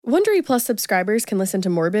Wondery Plus subscribers can listen to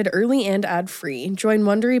Morbid early and ad-free. Join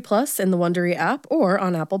Wondery Plus in the Wondery app or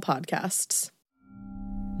on Apple Podcasts.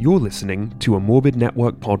 You're listening to a Morbid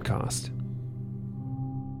Network podcast.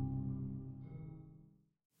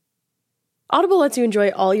 Audible lets you enjoy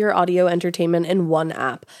all your audio entertainment in one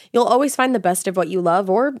app. You'll always find the best of what you love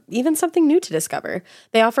or even something new to discover.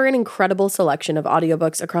 They offer an incredible selection of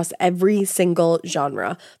audiobooks across every single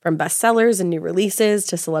genre, from bestsellers and new releases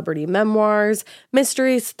to celebrity memoirs,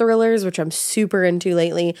 mysteries, thrillers, which I'm super into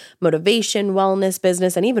lately, motivation, wellness,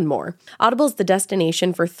 business, and even more. Audible's the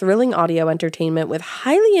destination for thrilling audio entertainment with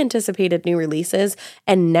highly anticipated new releases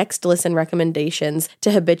and next listen recommendations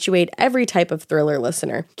to habituate every type of thriller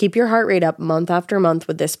listener. Keep your heart rate up month after month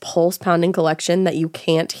with this pulse-pounding collection that you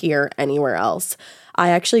can't hear anywhere else. I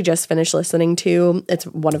actually just finished listening to, it's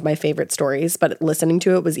one of my favorite stories, but listening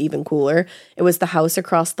to it was even cooler. It was The House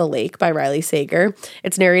Across the Lake by Riley Sager.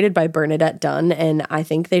 It's narrated by Bernadette Dunn, and I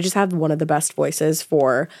think they just have one of the best voices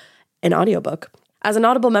for an audiobook. As an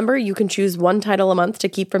Audible member, you can choose one title a month to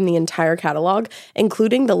keep from the entire catalog,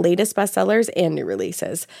 including the latest bestsellers and new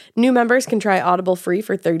releases. New members can try Audible free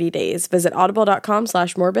for 30 days. Visit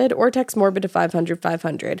audible.com/morbid or text morbid to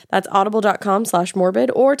 500-500. That's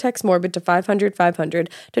audible.com/morbid or text morbid to 500-500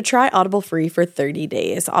 to try Audible free for 30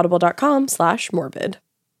 days. Audible.com/morbid.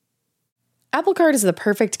 Apple Card is the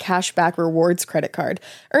perfect cashback rewards credit card.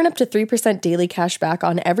 Earn up to 3% daily cash back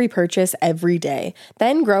on every purchase every day.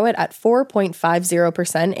 Then grow it at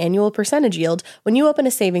 4.50% annual percentage yield when you open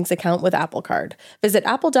a savings account with Apple Card. Visit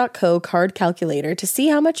apple.co card calculator to see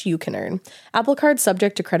how much you can earn. Apple Card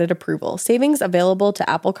subject to credit approval. Savings available to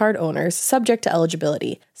Apple Card owners subject to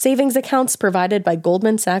eligibility. Savings accounts provided by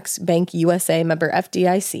Goldman Sachs Bank USA member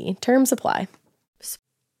FDIC. Terms apply.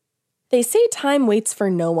 They say time waits for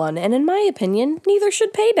no one, and in my opinion, neither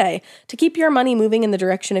should payday. To keep your money moving in the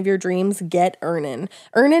direction of your dreams, get Earnin.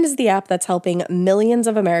 Earnin is the app that's helping millions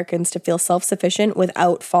of Americans to feel self-sufficient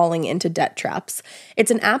without falling into debt traps.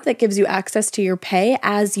 It's an app that gives you access to your pay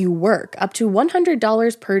as you work, up to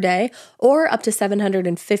 $100 per day or up to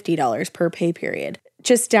 $750 per pay period.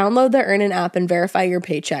 Just download the Earnin app and verify your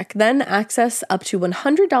paycheck. Then access up to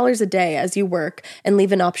 $100 a day as you work and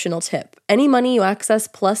leave an optional tip. Any money you access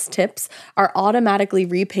plus tips are automatically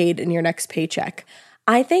repaid in your next paycheck.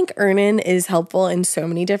 I think Earnin is helpful in so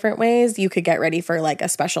many different ways. You could get ready for like a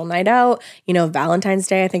special night out, Valentine's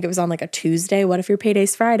Day. I think it was on like a Tuesday. What if your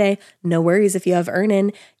payday's Friday? No worries. If you have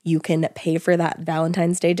Earnin, you can pay for that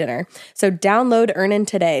Valentine's Day dinner. So download Earnin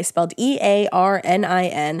today, spelled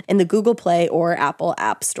EARNIN, in the Google Play or Apple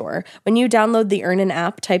App Store. When you download the Earnin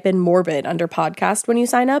app, type in Morbid under podcast when you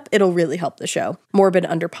sign up. It'll really help the show. Morbid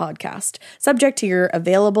under podcast. Subject to your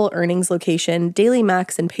available earnings location, daily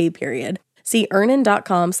max, and pay period. See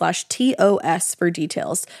earnin.com/TOS for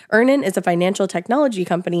details. Earnin is a financial technology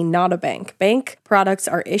company, not a bank. Bank products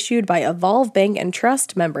are issued by Evolve Bank and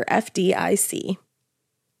Trust, member FDIC.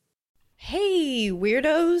 Hey,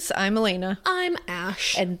 weirdos. I'm Elena. I'm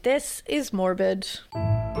Ash. And this is Morbid.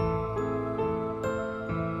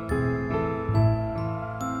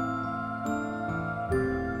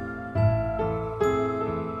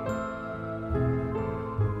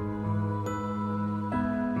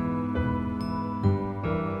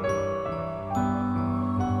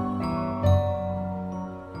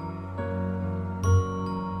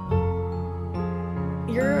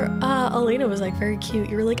 Elena was like very cute.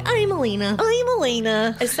 You were like, I'm Elena. I'm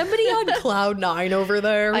Elena. Is somebody on cloud nine over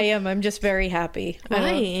there? I am. I'm just very happy.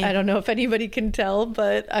 Why? I don't know if anybody can tell,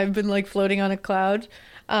 but I've been like floating on a cloud.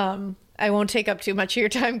 I won't take up too much of your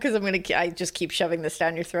time because I just keep shoving this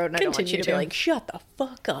down your throat, and I don't want you to be like, shut the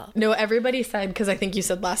fuck up. No, everybody said, because I think you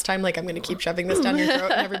said last time, like, I'm going to keep shoving this down your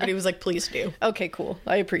throat, and everybody was like, please do. Okay, cool.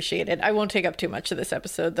 I appreciate it. I won't take up too much of this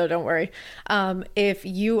episode, though, don't worry. If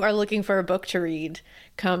you are looking for a book to read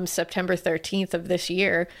come September 13th of this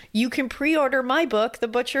year, you can pre-order my book, The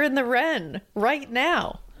Butcher and the Wren, right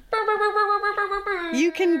now.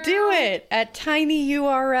 You can do it at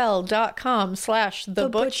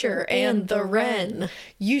tinyurl.com/thebutcherandthewren.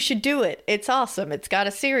 You should do it. It's awesome. It's got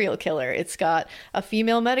a serial killer. It's got a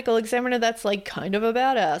female medical examiner that's like kind of a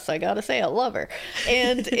badass. I gotta say, I love her.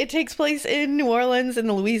 And it takes place in New Orleans, in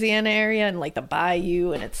the Louisiana area, and like the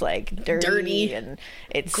bayou, and it's like dirty and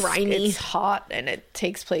it's grimy. It's hot, and it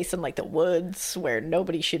takes place in like the woods where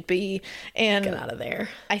nobody should be. And get out of there.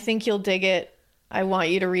 I think you'll dig it. I want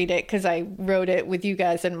you to read it because I wrote it with you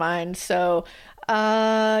guys in mind. So,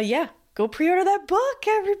 yeah, go pre-order that book,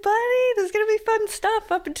 everybody. There's going to be fun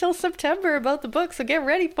stuff up until September about the book, so get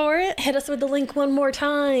ready for it. Hit us with the link one more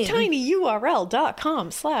time.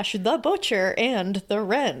 tinyurl.com/thebutcher and the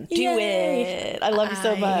Wren. Do Yay. it. I love you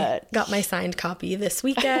so much. Got my signed copy this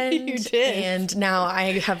weekend. You did. And now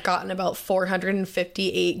I have gotten about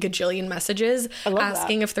 458 gajillion messages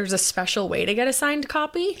asking if there's a special way to get a signed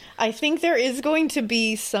copy. I think there is going to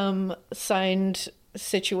be some signed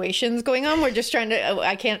situations going on. We're just trying to,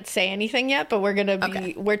 I can't say anything yet, but we're going to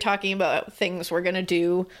be, we're talking about things we're going to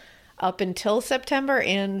do up until September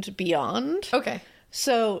and beyond. Okay.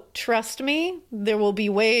 So trust me, there will be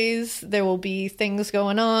ways, there will be things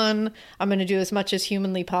going on. I'm going to do as much as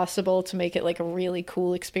humanly possible to make it like a really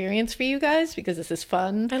cool experience for you guys, because this is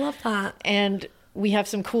fun. I love that. And we have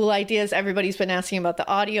some cool ideas. Everybody's been asking about the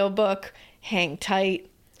audiobook. Hang tight.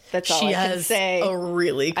 That's all I can say. A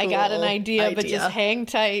really cool I got an idea, but just hang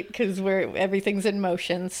tight because everything's in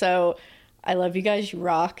motion. So I love you guys. You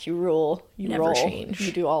rock. You rule. You Never roll. change.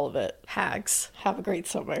 You do all of it. Hags. Have a great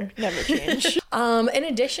summer. Never change. In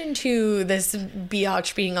addition to this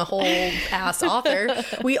biatch being a whole ass author,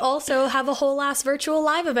 we also have a whole ass virtual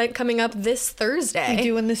live event coming up this Thursday. We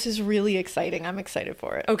do, and this is really exciting. I'm excited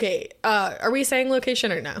for it. Okay. Are we saying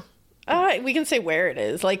location or no? We can say where it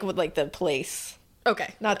is, like with like the place.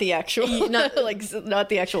 Okay. Not the actual, not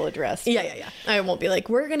the actual address. Yeah. I won't be like,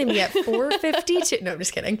 we're going to be at 452. No, I'm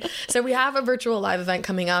just kidding. So we have a virtual live event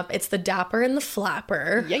coming up. It's the Dapper and the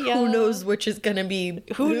Flapper. Yeah. Who knows which is going to be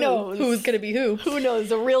who knows? Who's going to be who? Who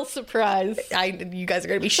knows? A real surprise. You guys are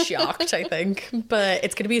going to be shocked, I think. But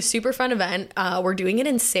it's going to be a super fun event. We're doing it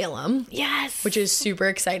in Salem. Yes. Which is super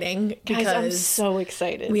exciting. Guys, I'm because so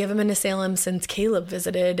excited. we haven't been to Salem since Caleb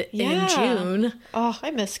visited in June. Oh,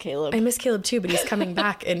 I miss Caleb. I miss Caleb too, but he's coming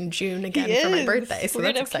back in June again for my birthday, so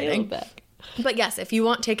that's exciting. But yes, if you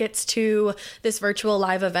want tickets to this virtual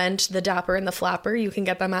live event, The Dapper and the Flapper, you can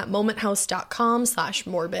get them at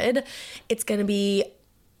momenthouse.com/morbid. It's going to be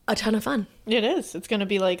a ton of fun. It is. It's going to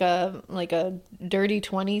be like a dirty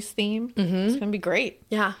 20s theme. Mm-hmm. It's going to be great.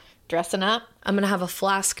 Yeah. Dressing up. I'm going to have a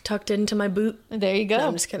flask tucked into my boot. There you go. No,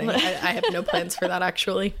 I'm just kidding. I have no plans for that,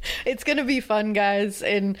 actually. It's going to be fun, guys.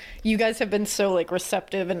 And you guys have been so like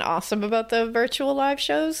receptive and awesome about the virtual live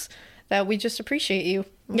shows that we just appreciate you.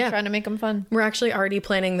 We're trying to make them fun. We're actually already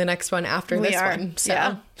planning the next one after this one. So.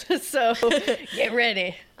 Yeah. So get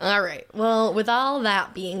ready. All right. Well, with all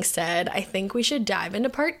that being said, I think we should dive into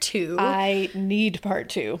part 2. I need part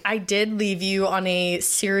 2. I did leave you on a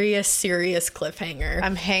serious cliffhanger.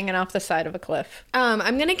 I'm hanging off the side of a cliff.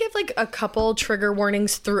 I'm going to give like a couple trigger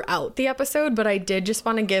warnings throughout the episode, but I did just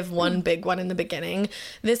want to give one big one in the beginning.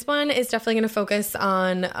 This one is definitely going to focus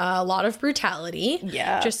on a lot of brutality.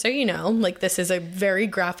 Yeah. Just so you know, like this is a very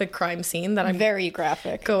graphic crime scene that I'm very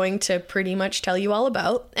graphic going to pretty much tell you all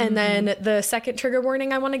about. And then the second trigger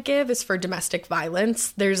warning I want to give is for domestic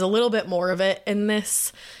violence. There's a little bit more of it in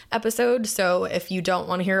this episode, so if you don't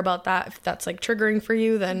want to hear about that, if that's like triggering for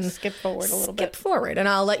you, then skip forward a little bit. Skip forward, and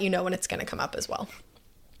I'll let you know when it's going to come up as well.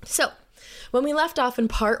 So when we left off in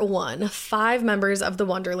part 1, 5 members of the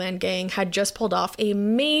Wonderland Gang had just pulled off a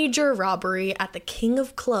major robbery at the King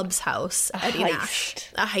of Clubs house, Eddie Nash.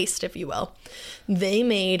 A heist, if you will. They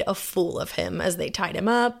made a fool of him as they tied him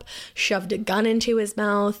up, shoved a gun into his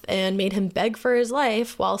mouth, and made him beg for his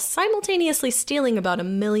life while simultaneously stealing about $1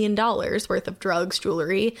 million worth of drugs,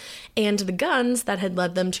 jewelry, and the guns that had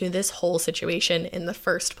led them to this whole situation in the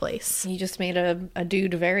first place. You just made a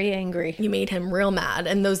dude very angry. You made him real mad,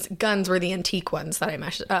 and those guns were the antique ones that I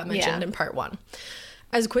mentioned in part 1.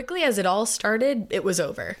 As quickly as it all started, it was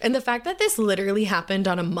over. And the fact that this literally happened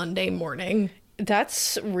on a Monday morning...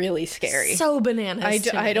 That's really scary. So bananas.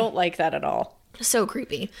 I don't like that at all. So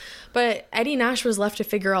creepy. But Eddie Nash was left to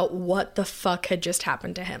figure out what the fuck had just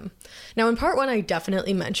happened to him. Now, in part 1, I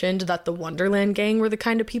definitely mentioned that the Wonderland Gang were the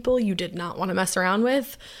kind of people you did not want to mess around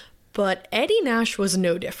with. But Eddie Nash was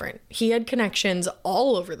no different. He had connections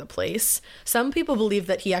all over the place. Some people believe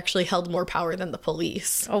that he actually held more power than the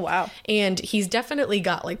police. Oh, wow. And he's definitely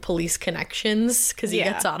got, like, police connections because he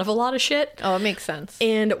gets out of a lot of shit. Oh, it makes sense.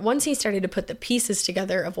 And once he started to put the pieces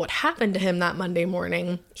together of what happened to him that Monday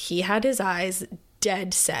morning, he had his eyes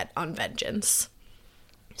dead set on vengeance.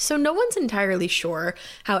 So no one's entirely sure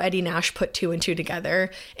how Eddie Nash put 2 and 2 together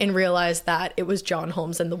and realized that it was John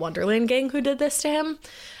Holmes and the Wonderland Gang who did this to him.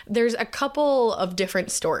 There's a couple of different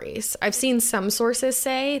stories. I've seen some sources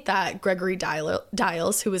say that Gregory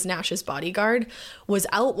Dials, who was Nash's bodyguard, was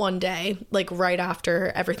out one day, like right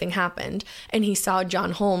after everything happened, and he saw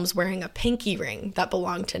John Holmes wearing a pinky ring that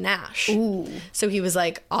belonged to Nash. Ooh. So he was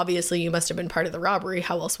like, obviously you must have been part of the robbery.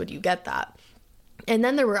 How else would you get that? And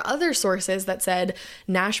then there were other sources that said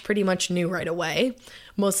Nash pretty much knew right away,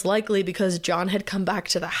 most likely because John had come back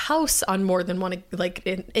to the house on more than one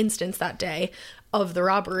instance that day of the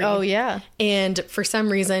robbery. Oh, yeah. And for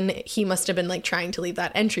some reason, he must have been trying to leave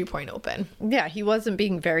that entry point open. Yeah, he wasn't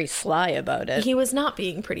being very sly about it. He was not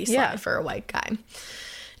being pretty sly for a white guy.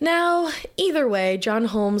 Now, either way, John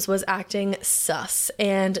Holmes was acting sus,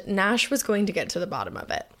 and Nash was going to get to the bottom of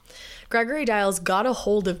it. Gregory Diles got a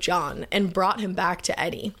hold of John and brought him back to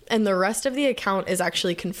Eddie, and the rest of the account is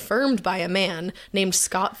actually confirmed by a man named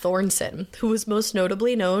Scott Thornton, who was most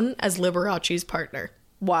notably known as Liberace's partner.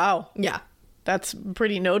 Wow. Yeah. That's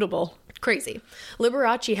pretty notable. Crazy.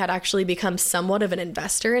 Liberace had actually become somewhat of an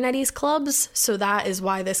investor in Eddie's clubs, so that is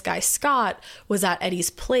why this guy Scott was at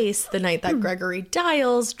Eddie's place the night that Gregory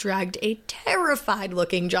Diles dragged a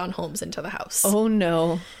terrified-looking John Holmes into the house. Oh,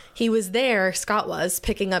 no. He was there, Scott was,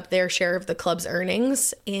 picking up their share of the club's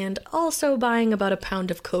earnings and also buying about a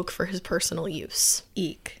pound of coke for his personal use.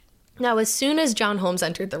 Eek. Now, as soon as John Holmes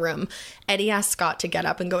entered the room, Eddie asked Scott to get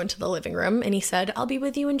up and go into the living room, and he said, "I'll be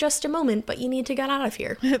with you in just a moment, but you need to get out of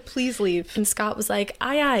here." Please leave. And Scott was like,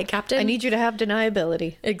 "Aye, aye, Captain." I need you to have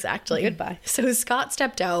deniability. Exactly. Goodbye. So Scott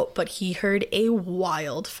stepped out, but he heard a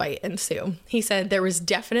wild fight ensue. He said there was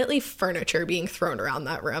definitely furniture being thrown around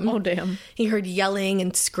that room. Oh, damn. He heard yelling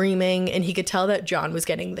and screaming, and he could tell that John was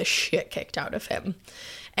getting the shit kicked out of him.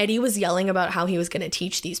 Eddie was yelling about how he was going to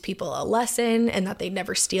teach these people a lesson and that they'd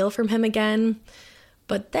never steal from him again.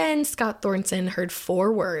 But then Scott Thornton heard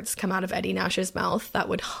 4 words come out of Eddie Nash's mouth that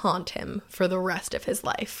would haunt him for the rest of his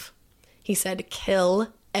life. He said, "Kill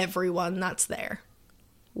everyone that's there."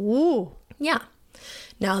 Ooh. Yeah.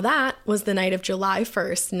 Now that was the night of July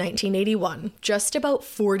 1st, 1981, just about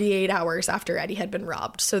 48 hours after Eddie had been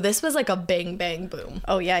robbed. So this was like a bang, bang, boom.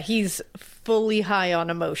 Oh, yeah. He's fully high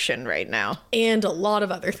on emotion right now. And a lot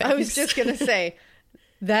of other things. I was just going to say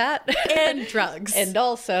that. And drugs. And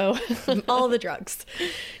also all the drugs.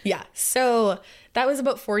 Yeah. So that was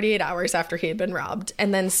about 48 hours after he had been robbed.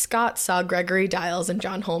 And then Scott saw Gregory Diles and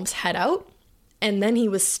John Holmes head out. And then he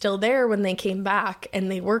was still there when they came back, and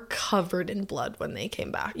they were covered in blood when they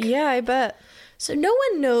came back. Yeah, I bet. So no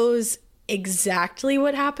one knows exactly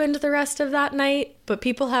what happened the rest of that night, but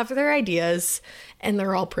people have their ideas, and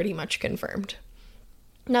they're all pretty much confirmed.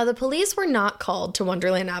 Now, the police were not called to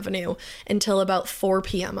Wonderland Avenue until about 4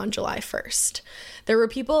 p.m. on July 1st. There were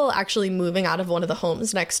people actually moving out of one of the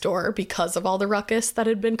homes next door because of all the ruckus that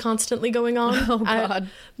had been constantly going on at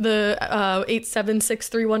the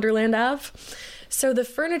 8763 Wonderland Ave. So the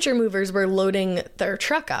furniture movers were loading their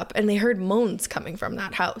truck up, and they heard moans coming from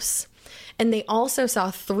that house. And they also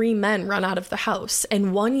saw 3 men run out of the house,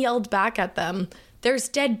 and one yelled back at them, "There's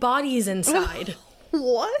dead bodies inside."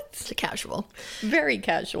 What? Casual. Very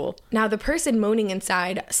casual. Now, the person moaning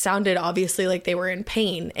inside sounded obviously like they were in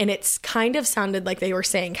pain, and it's kind of sounded like they were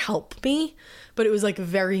saying, "Help me," but it was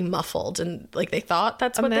very muffled, and they thought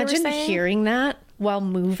that's what they were saying. Imagine hearing that while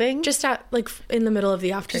moving. Just at in the middle of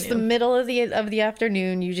the afternoon. Just the middle of the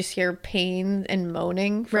afternoon, you just hear pain and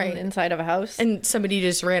moaning from inside of a house. And somebody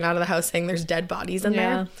just ran out of the house saying there's dead bodies in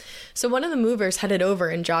there. So one of the movers headed over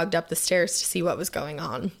and jogged up the stairs to see what was going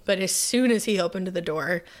on. But as soon as he opened the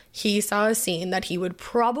door, he saw a scene that he would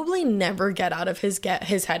probably never get out of his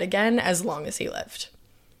head again as long as he lived.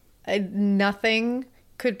 Nothing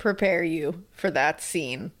could prepare you for that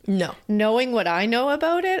scene. No. Knowing what I know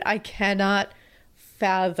about it, I cannot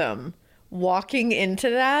fathom walking into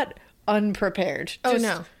that unprepared. Oh,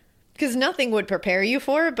 no. Because nothing would prepare you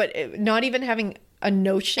for it, but not even having a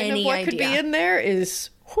notion of what could be in there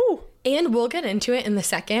is... Whew. And we'll get into it in a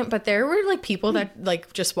second, but there were people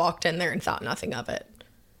that just walked in there and thought nothing of it.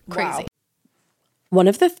 Crazy. Wow. One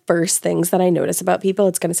of the first things that I notice about people,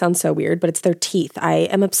 it's going to sound so weird, but it's their teeth. I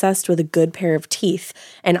am obsessed with a good pair of teeth,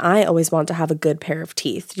 and I always want to have a good pair of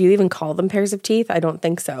teeth. Do you even call them pairs of teeth? I don't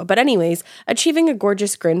think so. But anyways, achieving a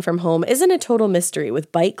gorgeous grin from home isn't a total mystery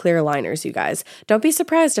with Bite Clear Aligners, you guys. Don't be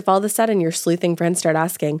surprised if all of a sudden your sleuthing friends start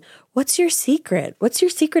asking, "What's your secret? What's your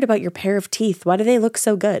secret about your pair of teeth? Why do they look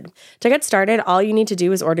so good?" To get started, all you need to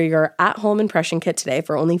do is order your at-home impression kit today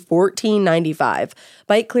for only $14.95.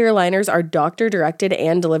 Bite Clear Aligners are doctor-directed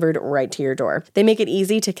and delivered right to your door. They make it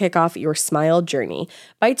easy to kick off your smile journey.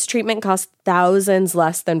 Bite's treatment costs thousands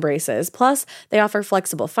less than braces. Plus, they offer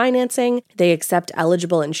flexible financing, they accept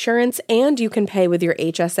eligible insurance, and you can pay with your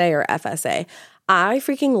HSA or FSA. I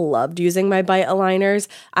freaking loved using my Bite aligners.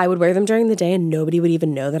 I would wear them during the day and nobody would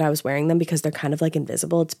even know that I was wearing them because they're kind of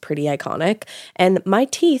invisible. It's pretty iconic. And my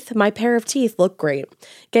pair of teeth look great.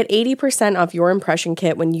 Get 80% off your impression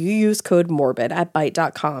kit when you use code MORBID at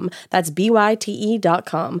Byte.com. That's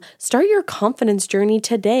BYTE.com. Start your confidence journey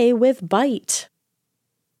today with Bite.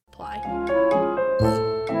 apply.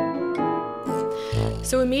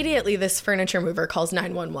 So immediately, this furniture mover calls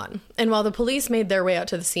 911. And while the police made their way out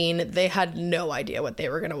to the scene, they had no idea what they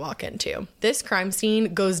were going to walk into. This crime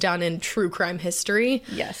scene goes down in true crime history.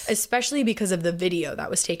 Yes. Especially because of the video that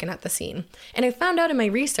was taken at the scene. And I found out in my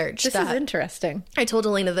research This is interesting. I told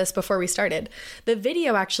Elena this before we started. The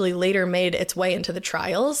video actually later made its way into the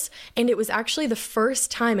trials, and it was actually the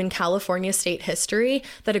first time in California state history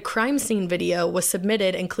that a crime scene video was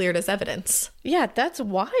submitted and cleared as evidence. Yeah, that's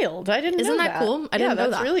wild. I didn't know Isn't that cool? I didn't know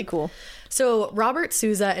that's that. really cool. So Robert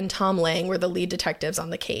Souza and Tom Lang were the lead detectives on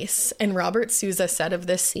the case, and Robert Souza said of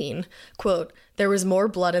this scene, quote, "There was more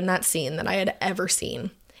blood in that scene than I had ever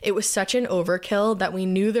seen. It was such an overkill that we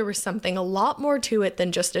knew there was something a lot more to it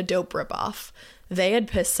than just a dope ripoff. They had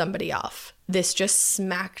pissed somebody off. This just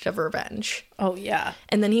smacked of revenge." Oh, yeah.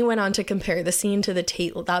 And then he went on to compare the scene to the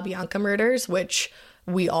Tate LaBianca murders, which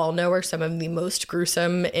we all know are some of the most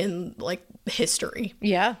gruesome in, like, history.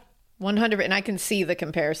 Yeah. 100, and I can see the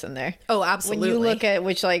comparison there. Oh, absolutely. When you look at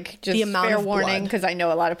which, like, just The amount fair of warning, blood. because I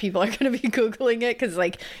know a lot of people are going to be Googling it because,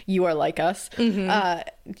 like, you are like us.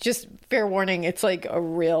 Just fair warning, it's like a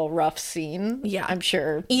real rough scene. Yeah. I'm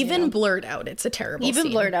sure. Even blurred out, it's a terrible Even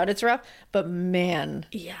scene. blurred out, it's rough. But man,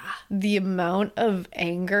 Yeah. the amount of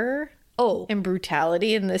anger Oh, and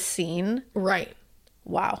brutality in this scene. right.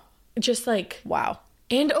 Wow. Just like, Wow.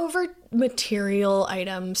 and over material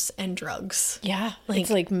items and drugs. Yeah. It's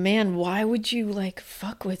like, man, why would you like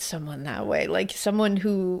fuck with someone that way? Like someone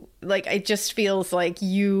who, like, it just feels like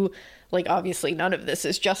you, like, obviously none of this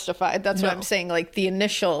is justified. That's what I'm saying. Like the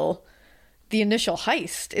initial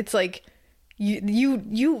heist, it's like,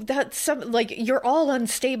 that's some, like, you're all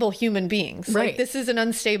unstable human beings. Right. Like, this is an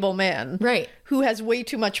unstable man. Right. Who has way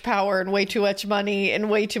too much power and way too much money and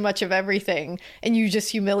way too much of everything. And you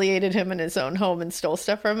just humiliated him in his own home and stole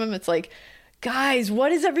stuff from him. It's like, guys,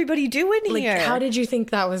 what is everybody doing Like, here? how did you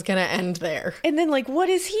think that was going to end there? And then, like, what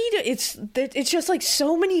is he do? It's just like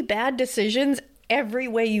so many bad decisions every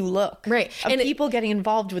way you look. Right. Of And people getting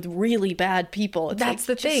involved with really bad people. It's That's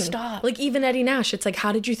like, the thing. just stop. Like, even Eddie Nash, it's like,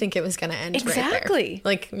 how did you think it was going to end right there? Exactly.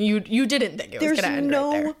 Like, you didn't think it was there's going to end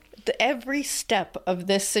right there. every step of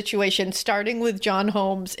this situation, starting with John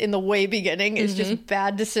Holmes in the way beginning, is just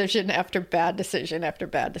bad decision after bad decision after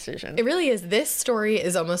bad decision. It really is. This story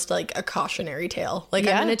is almost like a cautionary tale. Like,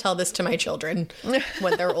 Yeah. I'm going to tell this to my children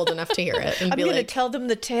when they're old enough to hear it. And I'm be going to like, tell them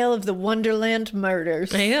the tale of the Wonderland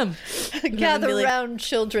murders. I am. Gather be like, round,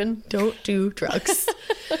 children. Don't do drugs.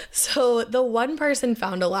 So the one person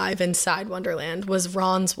found alive inside Wonderland was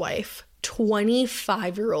Ron's wife,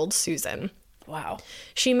 25-year-old Susan. Wow.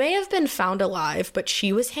 She may have been found alive, but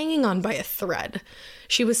she was hanging on by a thread.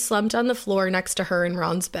 She was slumped on the floor next to her in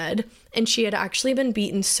Ron's bed, and she had actually been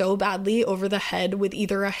beaten so badly over the head with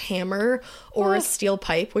either a hammer or a steel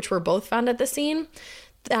pipe, which were both found at the scene,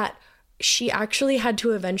 that she actually had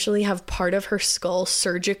to eventually have part of her skull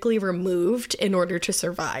surgically removed in order to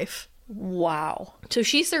survive. Wow. So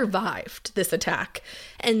she survived this attack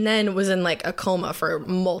and then was in like a coma for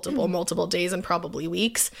multiple days and probably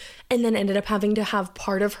weeks, and then ended up having to have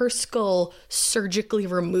part of her skull surgically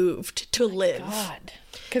removed to live. God.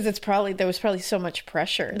 Because there was probably so much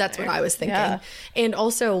pressure. That's what I was thinking. Yeah. And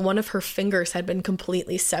also one of her fingers had been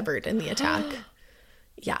completely severed in the attack.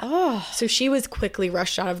 Yeah. Oh. So she was quickly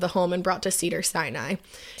rushed out of the home and brought to Cedars-Sinai.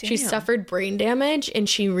 She suffered brain damage, and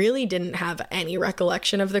she really didn't have any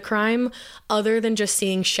recollection of the crime other than just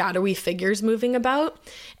seeing shadowy figures moving about.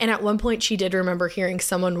 And at one point, she did remember hearing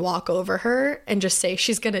someone walk over her and just say,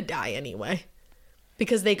 "She's going to die anyway."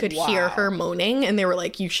 Because they could hear her moaning, and they were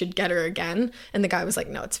like, "You should get her again." And the guy was like,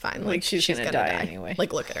 "No, it's fine. Like, she's gonna die anyway.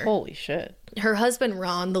 Like, look at her." Holy shit. Her husband,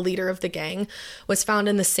 Ron, the leader of the gang, was found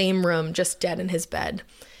in the same room, just dead in his bed.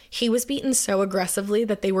 He was beaten so aggressively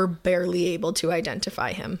that they were barely able to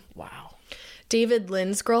identify him. Wow. David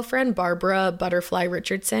Lynn's girlfriend, Barbara Butterfly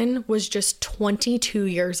Richardson, was just 22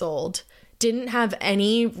 years old, didn't have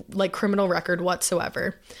any like criminal record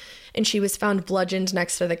whatsoever, and she was found bludgeoned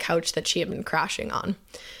next to the couch that she had been crashing on.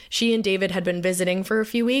 She and David had been visiting for a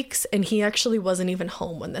few weeks, and he actually wasn't even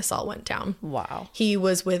home when this all went down. Wow. He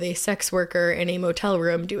was with a sex worker in a motel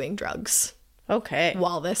room doing drugs Okay.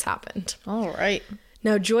 while this happened. All right.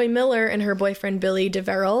 Now, Joy Miller and her boyfriend Billy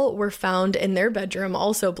DeVerrell were found in their bedroom,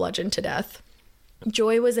 also bludgeoned to death.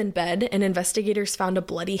 Joy was in bed, and investigators found a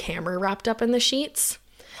bloody hammer wrapped up in the sheets.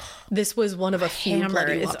 This was one of a few Hammer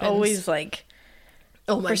bloody is weapons. always like,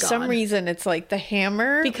 oh my for God. some reason, it's like the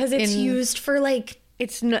hammer. Because it's used for like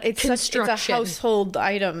It's no, it's such, it's a construction. household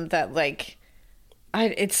item that like,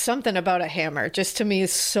 it's something about a hammer. Just to me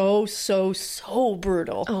is so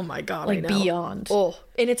brutal. oh my God, Like, I know. beyond. Oh,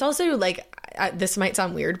 and it's also like this might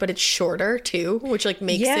sound weird, but it's shorter too, which like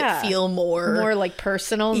makes it feel more like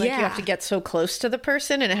personal. Like you Yeah. have to get so close to the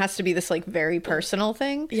person, and it has to be this like very personal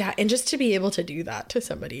thing. Yeah, and just to be able to do that to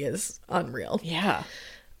somebody is unreal. Yeah.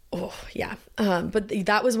 Oh, yeah. But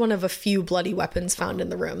that was one of a few bloody weapons found in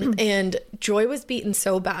the room. And Joy was beaten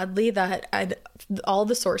so badly that all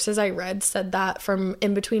the sources I read said that from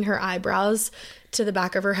in between her eyebrows to the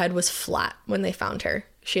back of her head was flat when they found her.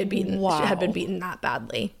 She had been beaten that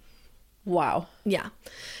badly. Wow. Yeah.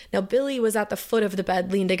 Now, Billy was at the foot of the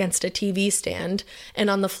bed, leaned against a TV stand, and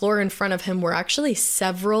on the floor in front of him were actually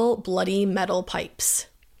several bloody metal pipes.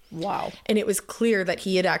 Wow. And it was clear that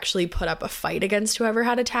he had actually put up a fight against whoever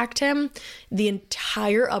had attacked him. The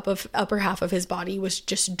entire upper half of his body was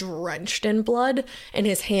just drenched in blood, and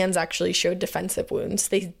his hands actually showed defensive wounds.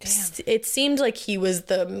 It seemed like he was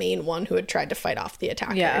the main one who had tried to fight off the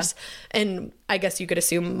attackers. Yeah. And I guess you could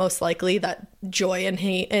assume most likely that Joy and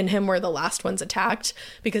him were the last ones attacked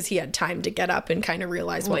because he had time to get up and kind of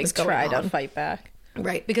realize what was going try on. to fight back.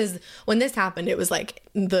 Right, because when this happened, it was like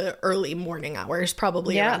the early morning hours,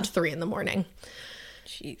 probably around 3 a.m.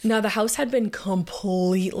 Jeez. Now, the house had been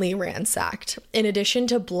completely ransacked. In addition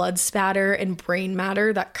to blood spatter and brain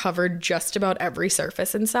matter that covered just about every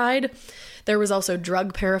surface inside, there was also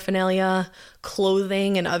drug paraphernalia,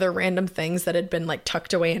 clothing, and other random things that had been like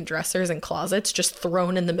tucked away in dressers and closets, just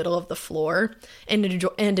thrown in the middle of the floor, and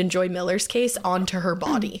in Joy Miller's case, onto her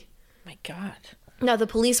body. My God. Now, the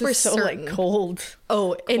police were So certain. like cold.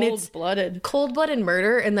 Oh, and it's Cold-blooded. cold-blooded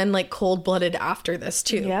murder, and then like cold-blooded after this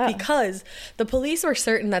too. Yeah. Because the police were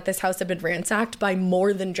certain that this house had been ransacked by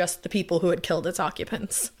more than just the people who had killed its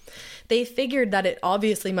occupants. They figured that it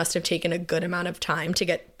obviously must have taken a good amount of time to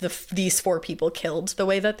get these 4 people killed the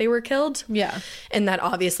way that they were killed. Yeah. And that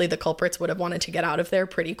obviously the culprits would have wanted to get out of there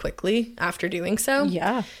pretty quickly after doing so.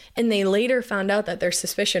 Yeah. And they later found out that their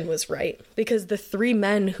suspicion was right, because the 3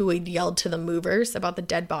 men who had yelled to the movers about the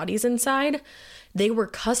dead bodies inside, they were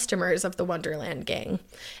customers of the Wonderland gang.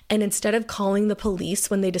 And instead of calling the police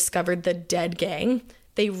when they discovered the dead gang,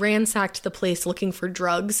 they ransacked the place looking for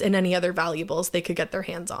drugs and any other valuables they could get their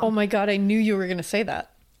hands on. Oh my God, I knew you were going to say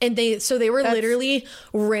that. And they were literally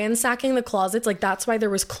ransacking the closets. Like, that's why there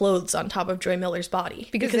was clothes on top of Joy Miller's body.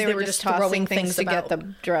 Because they were just throwing things to get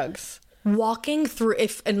the drugs. Walking through,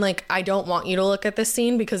 I don't want you to look at this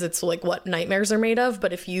scene because it's like what nightmares are made of,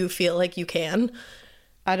 but if you feel like you can.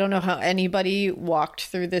 I don't know how anybody walked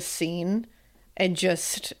through this scene and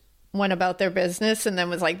just went about their business and then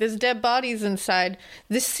was like, there's dead bodies inside.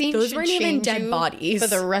 This scene Those should weren't even change dead you bodies. for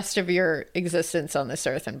the rest of your existence on this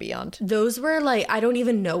earth and beyond. Those were like, I don't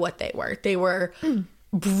even know what they were. They were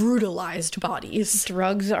brutalized bodies.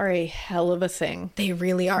 Drugs are a hell of a thing. They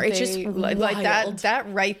really are. It's just like wild. that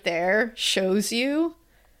right there shows you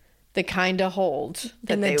the kind of hold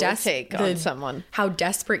that And they will take on someone. How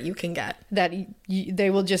desperate you can get. That they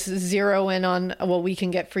will just zero in on, well, we can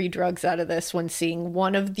get free drugs out of this when seeing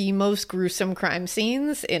one of the most gruesome crime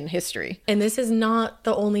scenes in history. And this is not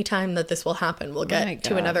the only time that this will happen. We'll My get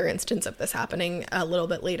to God. another instance of this happening a little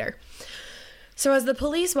bit later. So as the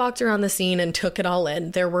police walked around the scene and took it all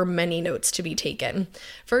in, there were many notes to be taken.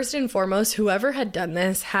 First and foremost, whoever had done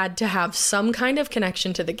this had to have some kind of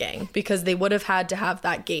connection to the gang, because they would have had to have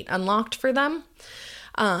that gate unlocked for them.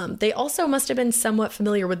 They also must have been somewhat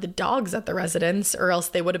familiar with the dogs at the residence, or else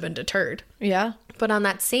they would have been deterred. Yeah. But on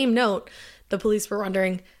that same note, the police were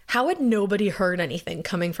wondering, how had nobody heard anything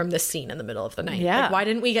coming from this scene in the middle of the night? Yeah. Like, why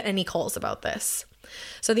didn't we get any calls about this?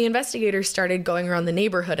 So the investigators started going around the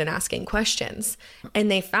neighborhood and asking questions. And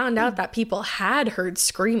they found out that people had heard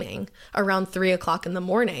screaming around 3 o'clock in the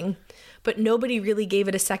morning. But nobody really gave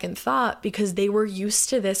it a second thought because they were used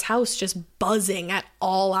to this house just buzzing at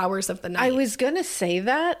all hours of the night. I was going to say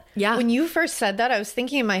that. Yeah. When you first said that, I was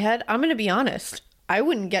thinking in my head, I'm going to be honest. I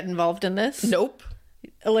wouldn't get involved in this. Nope.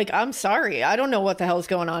 Like, I'm sorry. I don't know what the hell's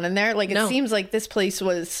going on in there. Like, it No. seems like this place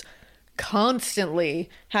was constantly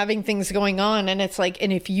having things going on. And it's like,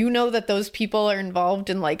 and if you know that those people are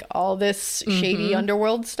involved in like all this shady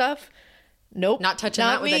underworld stuff, nope. Not touching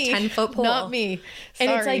that with a 10-foot pole. Not me.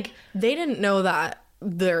 And it's Sorry. like, they didn't know that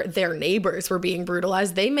their neighbors were being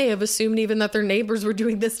brutalized. They may have assumed even that their neighbors were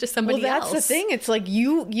doing this to somebody well, that's else. the thing. It's like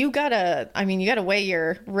you gotta weigh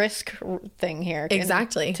your risk thing here. And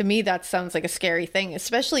Exactly. to me, that sounds like a scary thing,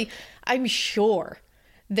 especially I'm sure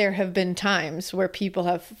there have been times where people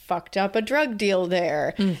have fucked up a drug deal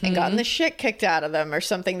there and gotten the shit kicked out of them or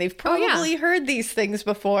something. They've probably heard these things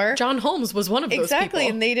before. John Holmes was one of those Exactly.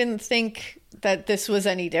 people. And they didn't think that this was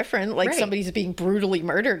any different. Like Right. somebody's being brutally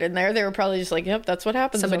murdered in there. They were probably just like, yep, that's what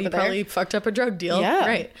happens Somebody over there. probably fucked up a drug deal. Yeah.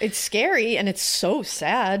 Right. It's scary and it's so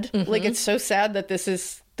sad. Like, it's so sad that this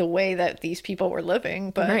is the way that these people were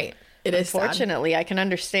living. But Right. It is sad. unfortunately, I can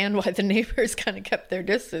understand why the neighbors kind of kept their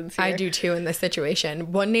distance here. I do too in this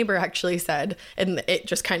situation. One neighbor actually said, and it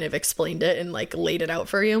just kind of explained it and like laid it out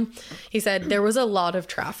for you. He said there was a lot of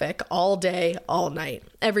traffic all day, all night.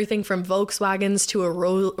 Everything from Volkswagens to a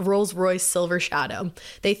Rolls Royce Silver Shadow.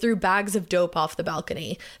 They threw bags of dope off the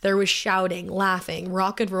balcony. There was shouting, laughing,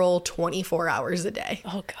 rock and roll 24 hours a day.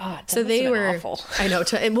 Oh God. So they were awful. I know.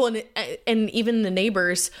 And even the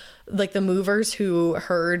neighbors, like the movers who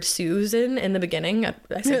heard Susan in the beginning,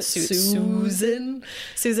 I said Susan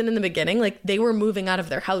in the beginning, like they were moving out of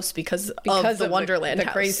their house because of the Wonderland the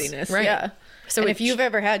house. craziness. Right. Yeah. So and if you've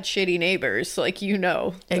ever had shitty neighbors, like, you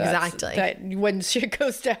know, Exactly. that when shit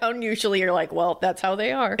goes down, usually you're like, well, that's how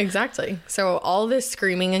they are. Exactly. So all this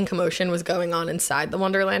screaming and commotion was going on inside the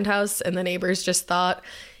Wonderland house, and the neighbors just thought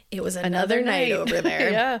it was another night over there.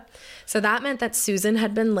 Yeah. So that meant that Susan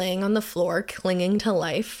had been laying on the floor clinging to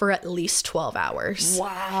life for at least 12 hours.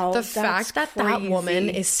 Wow. The fact that that woman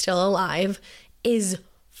is still alive is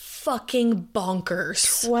fucking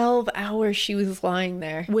bonkers. 12 hours she was lying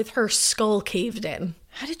there. With her skull caved in.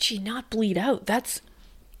 How did she not bleed out? That's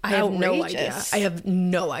I have no idea. outrageous. I have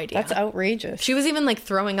no idea. That's outrageous. She was even like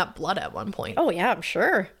throwing up blood at one point. Oh, yeah, I'm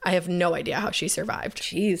sure. I have no idea how she survived.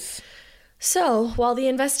 Jeez. So, while the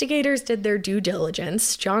investigators did their due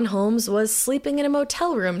diligence, John Holmes was sleeping in a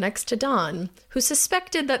motel room next to Dawn, who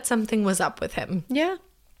suspected that something was up with him. Yeah.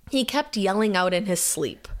 He kept yelling out in his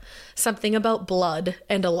sleep, something about blood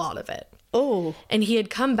and a lot of it. Oh. And he had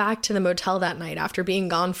come back to the motel that night after being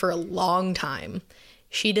gone for a long time.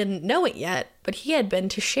 She didn't know it yet, but he had been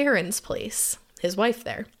to Sharon's place, his wife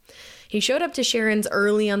there. He showed up to Sharon's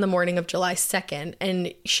early on the morning of July 2nd,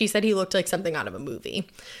 and she said he looked like something out of a movie.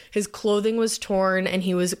 His clothing was torn, and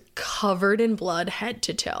he was covered in blood head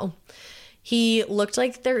to toe. He looked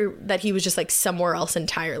like that he was just like somewhere else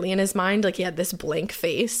entirely in his mind, like he had this blank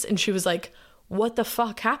face, and she was like, what the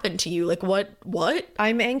fuck happened to you? Like, what?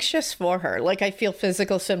 I'm anxious for her. Like, I feel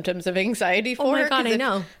physical symptoms of anxiety for her. Oh my God, 'cause I if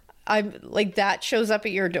know. I'm like, that shows up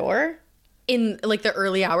at your door. In like the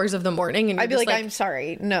early hours of the morning, and I'd be like, I'm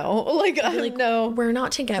sorry. No. Like, no. we're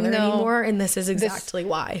not together No. anymore, and this is exactly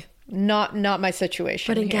why. Not my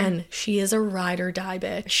situation. But again, here. she is a ride or die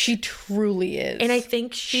bitch. She truly is. And I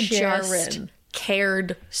think she just Sharon.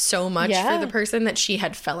 cared so much Yeah. for the person that she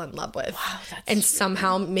had fell in love with. Wow, that's and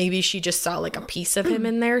somehow maybe she just saw like a piece of him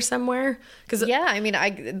in there somewhere. Because yeah, I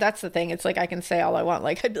mean, that's the thing. It's like, I can say all I want.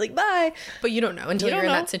 Like, I'd be like, bye. but you don't know until You you're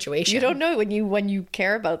don't in know. that situation. You don't know when you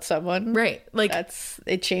care about someone. Right. Like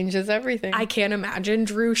It changes everything. I can't imagine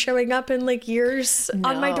Drew showing up in like years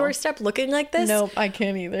on my No. doorstep looking like this. Nope, I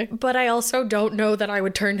can't either. But I also don't know that I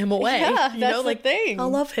would turn him away. Yeah, you that's know, the like thing. I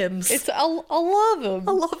love him. I'll love him.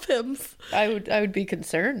 I love him. I would be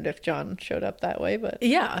concerned if John showed up that way, but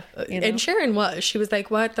Yeah. You know? And Sharon was. She was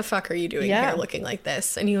like, what the fuck are you doing Yeah. here looking like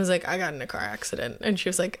this? And he was like, I got in a car accident. And she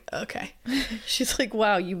was like, okay. she's like,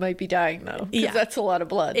 wow, you might be dying though. 'Cause Yeah. that's a lot of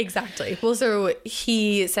blood. Exactly. Well, so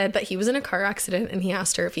he said that he was in a car accident and he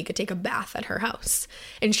asked her if he could take a bath at her house.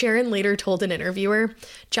 And Sharon later told an interviewer,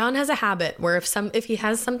 John has a habit where if he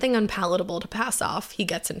has something unpalatable to pass off, he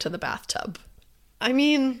gets into the bathtub. I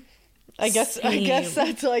mean, I guess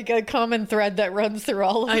that's like a common thread that runs through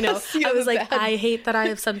all of I know. us. You I have was a like, bad- I hate that I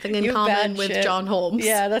have something in you have common bad with shit. John Holmes.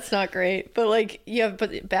 Yeah, that's not great. But like,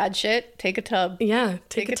 but bad shit, take a tub. Yeah.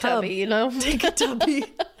 Take a tub. tubby, you know? Take a tubby.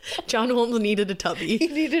 John Holmes needed a tubby. He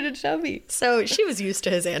needed a tubby. So she was used to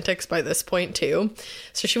his antics by this point too.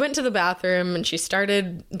 So she went to the bathroom and she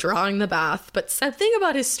started drawing the bath, but something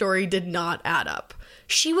about his story did not add up.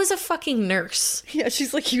 She was a fucking nurse. Yeah,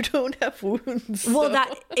 she's like, you don't have wounds. Well, so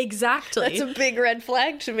that exactly. that's a big red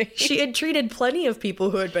flag to me. She had treated plenty of people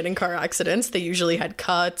who had been in car accidents. They usually had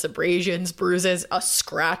cuts, abrasions, bruises, a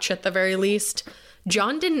scratch at the very least.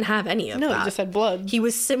 John didn't have any of No, that. he just had blood. He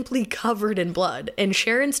was simply covered in blood. And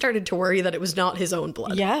Sharon started to worry that it was not his own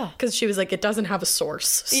blood. Yeah. Because she was like, it doesn't have a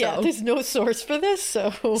source. So. Yeah, there's no source for this,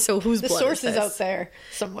 so whose the blood source is is this? out there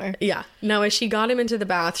somewhere. Yeah. Now, as she got him into the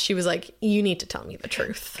bath, she was like, you need to tell me the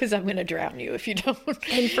truth. Because I'm gonna drown you if you don't.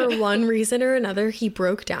 And for one reason or another, he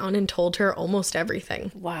broke down and told her almost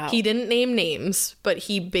everything. Wow. He didn't name names, but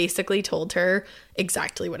he basically told her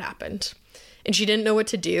exactly what happened. And she didn't know what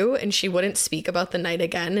to do, and she wouldn't speak about the night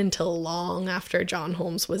again until long after John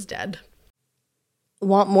Holmes was dead.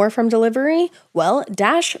 Want more from delivery? Well,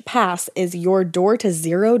 Dash Pass is your door to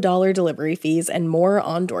 $0 delivery fees and more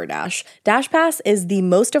on DoorDash. Dash Pass is the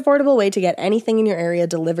most affordable way to get anything in your area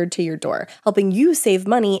delivered to your door, helping you save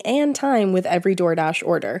money and time with every DoorDash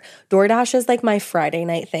order. DoorDash is like my Friday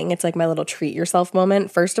night thing. It's like my little treat yourself moment.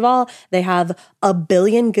 First of all, they have a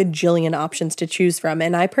billion gajillion options to choose from,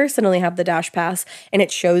 and I personally have the Dash Pass, and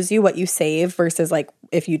it shows you what you save versus like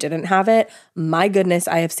if you didn't have it. My goodness,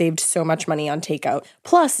 I have saved so much money on takeout.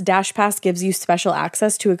 Plus, Dash Pass gives you special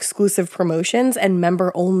access to exclusive promotions and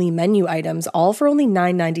member-only menu items, all for only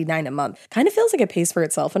 $9.99 a month. Kind of feels like it pays for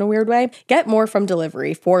itself in a weird way. Get more from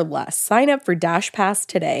delivery for less. Sign up for Dash Pass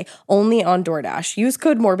today, only on DoorDash. Use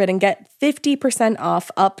code MORBID and get 50%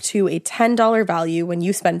 off up to a $10 value when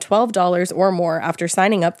you spend $12 or more after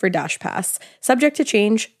signing up for Dash Pass. Subject to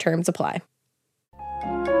change, terms apply.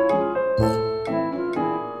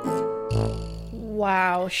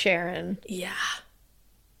 Wow, Sharon. Yeah.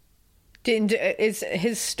 Is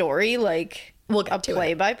his story like We'll get a to it.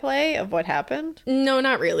 play-by-play of what happened? No,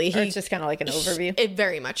 not really. Or it's just kind of like an overview? It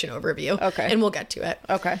very much an overview. Okay. And we'll get to it.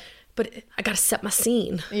 Okay. But I gotta set my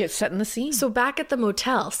scene. You're setting the scene. So back at the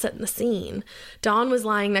motel, setting the scene, Dawn was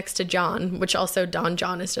lying next to John, which also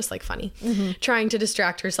John is just like funny, trying to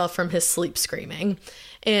distract herself from his sleep screaming.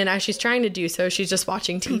 And as she's trying to do so, she's just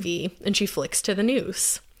watching TV and she flicks to the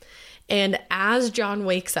news. And as John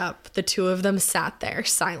wakes up, the two of them sat there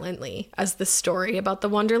silently as the story about the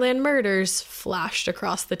Wonderland murders flashed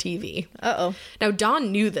across the TV. Uh-oh. Now,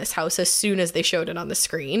 Dawn knew this house as soon as they showed it on the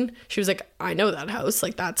screen. She was like, I know that house.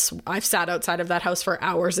 Like, I've sat outside of that house for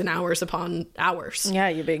hours and hours upon hours. Yeah,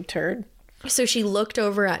 you big turd. So she looked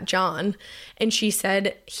over at John and she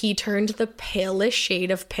said he turned the palest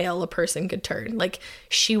shade of pale a person could turn. Like,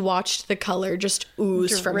 she watched the color just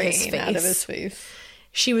ooze from his Drain face. out of his face.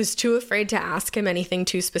 She was too afraid to ask him anything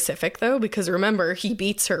too specific, though, because remember, he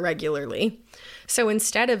beats her regularly. So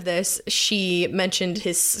instead of this, she mentioned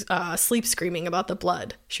his sleep screaming about the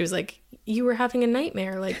blood. She was like, you were having a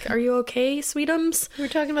nightmare. Like, are you okay, sweetums? We were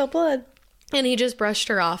talking about blood. And he just brushed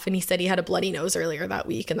her off and he said he had a bloody nose earlier that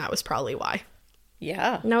week, and that was probably why.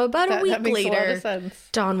 Yeah. Now, about a week that makes a lot later, of sense.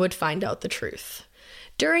 Dawn would find out the truth.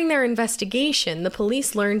 During their investigation, the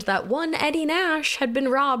police learned that one Eddie Nash had been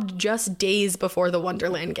robbed just days before the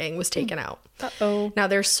Wonderland gang was taken out. Uh-oh. Now,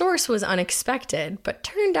 their source was unexpected, but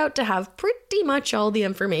turned out to have pretty much all the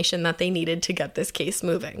information that they needed to get this case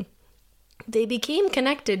moving. They became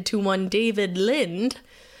connected to one David Lind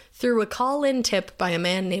through a call-in tip by a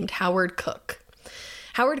man named Howard Cook.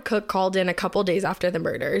 Howard Cook called in a couple days after the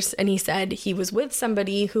murders, and he said he was with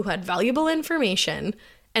somebody who had valuable information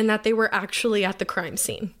and that they were actually at the crime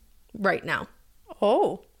scene right now.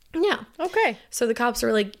 Oh. Yeah. Okay. So the cops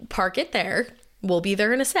were like, park it there. We'll be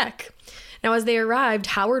there in a sec. Now, as they arrived,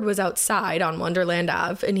 Howard was outside on Wonderland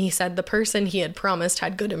Ave, and he said the person he had promised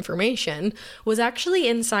had good information was actually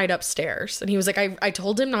inside upstairs. And he was like, I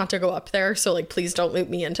told him not to go up there, so like, please don't loop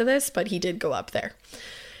me into this, but he did go up there.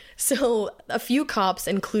 So a few cops,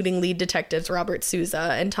 including lead detectives Robert Souza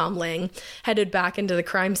and Tom Lang, headed back into the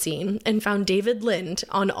crime scene and found David Lind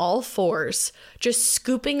on all fours, just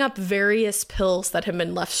scooping up various pills that had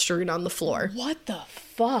been left strewn on the floor. What the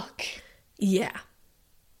fuck? Yeah.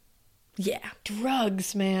 Yeah.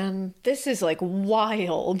 Drugs, man. This is like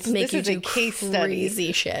wild. Make This you is a do case study.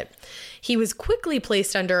 crazy shit. He was quickly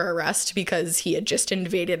placed under arrest because he had just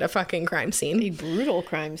invaded a fucking crime scene. A brutal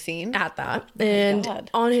crime scene. At that. And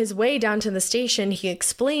God. on his way down to the station, he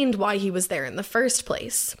explained why he was there in the first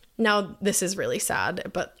place. Now, this is really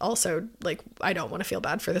sad, but also, like, I don't want to feel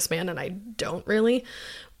bad for this man, and I don't really.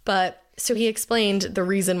 But so he explained the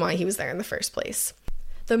reason why he was there in the first place.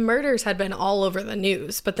 The murders had been all over the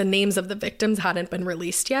news, but the names of the victims hadn't been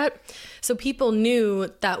released yet. So people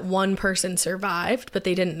knew that one person survived, but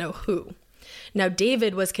they didn't know who. Now,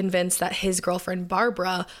 David was convinced that his girlfriend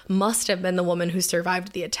Barbara must have been the woman who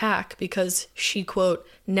survived the attack because she, quote,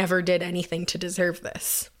 never did anything to deserve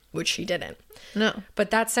this, which she didn't. No.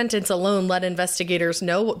 But that sentence alone let investigators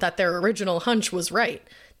know that their original hunch was right.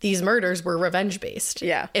 These murders were revenge-based.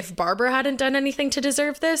 Yeah. If Barbara hadn't done anything to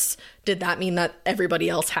deserve this, did that mean that everybody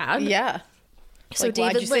else had? Yeah. So Like, why'd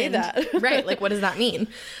David you say Lind, that? right, like what does that mean?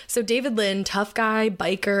 So David Lind, tough guy,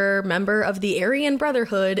 biker, member of the Aryan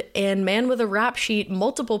Brotherhood, and man with a rap sheet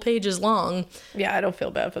multiple pages long. Yeah, I don't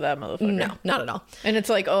feel bad for that motherfucker. No, not at all. And it's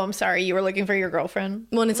like, oh, I'm sorry, you were looking for your girlfriend?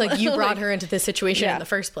 Well, and it's like you brought her into this situation in the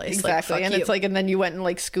first place. Exactly. Like, fuck and you. it's like, and then you went and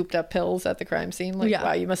like scooped up pills at the crime scene. Like, Yeah.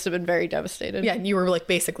 wow, you must have been very devastated. yeah, you were like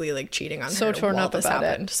basically like cheating on So her torn while up this about it.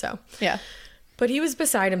 happened. So Yeah. But he was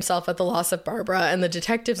beside himself at the loss of Barbara, and the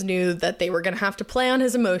detectives knew that they were going to have to play on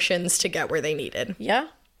his emotions to get where they needed. Yeah.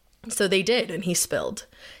 So they did, and he spilled.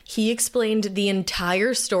 He explained the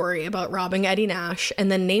entire story about robbing Eddie Nash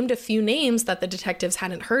and then named a few names that the detectives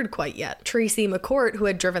hadn't heard quite yet. Tracy McCourt, who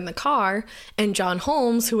had driven the car, and John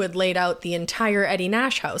Holmes, who had laid out the entire Eddie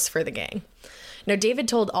Nash house for the gang. Now, David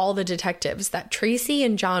told all the detectives that Tracy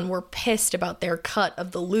and John were pissed about their cut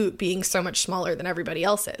of the loot being so much smaller than everybody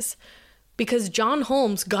else's, because John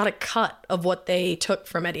Holmes got a cut of what they took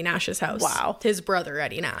from Eddie Nash's house. Wow. His brother,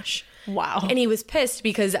 Eddie Nash. Wow. And he was pissed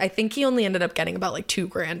because I think he only ended up getting about like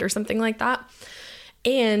 $2,000 or something like that.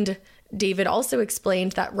 And David also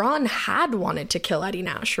explained that Ron had wanted to kill Eddie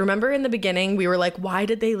Nash. Remember in the beginning, we were like, why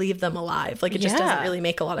did they leave them alive? Like, it just doesn't really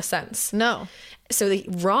make a lot of sense. No. So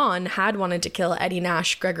Ron had wanted to kill Eddie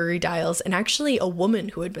Nash, Gregory Diles, and actually a woman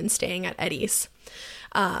who had been staying at Eddie's.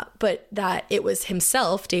 But that it was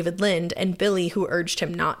himself, David Lind, and Billy who urged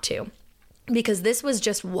him not to. Because this was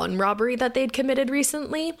just one robbery that they'd committed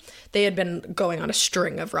recently. They had been going on a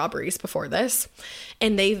string of robberies before this.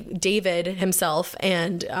 And David himself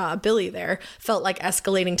and Billy there felt like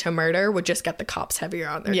escalating to murder would just get the cops heavier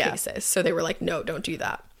on their cases. So they were like, no, don't do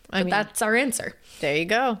that. I mean, that's our answer. There you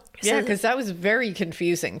go. Yeah, because that was very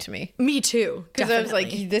confusing to me. Me too. Because I was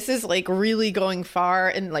like, this is like really going far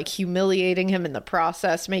and like humiliating him in the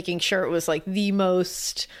process, making sure it was like the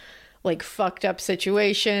most like fucked up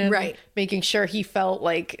situation, right? Making sure he felt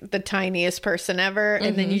like the tiniest person ever,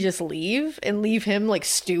 and then you just leave him like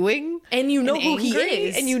stewing, and you know and who he angry,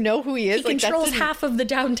 is, and you know who he is. He like, controls half of the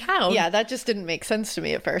downtown. Yeah, that just didn't make sense to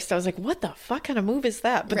me at first. I was like, what the fuck kind of move is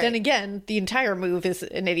that? But then again, the entire move is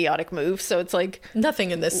an idiotic move, so it's like nothing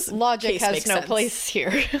in this logic case has makes no sense. place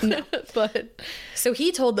here. No. But so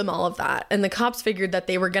he told them all of that, and the cops figured that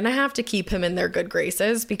they were going to have to keep him in their good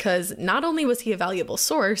graces because not only was he a valuable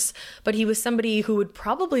source, but he was somebody who would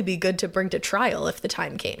probably be good to bring to trial if the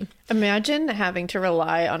time came. Imagine having to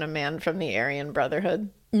rely on a man from the Aryan Brotherhood.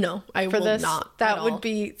 No, I will this. not. That would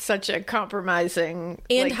be such a compromising.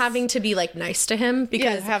 And like, having to be like nice to him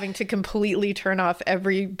because having to completely turn off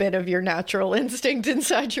every bit of your natural instinct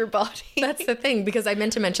inside your body. That's the thing, because I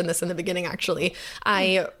meant to mention this in the beginning, actually.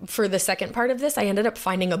 For the second part of this, I ended up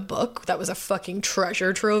finding a book that was a fucking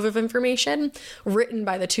treasure trove of information written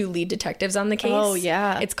by the two lead detectives on the case. Oh,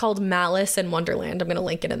 yeah. It's called Malice in Wonderland. I'm going to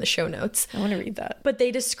link it in the show notes. I want to read that. But they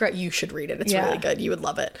describe, you should read it. It's really good. You would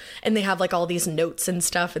love it. And they have like all these notes and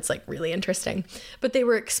stuff. It's like really interesting. But they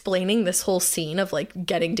were explaining this whole scene of like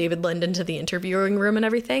getting David Lind into the interviewing room and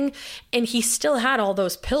everything. And he still had all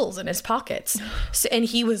those pills in his pockets. So, and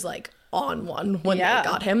he was like on one when they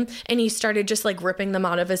got him. And he started just like ripping them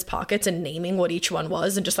out of his pockets and naming what each one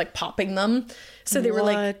was and just like popping them. So they were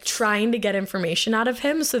like trying to get information out of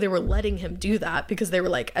him. So they were letting him do that because they were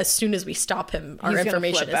like, as soon as we stop him, our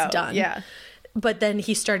information is done. Yeah. But then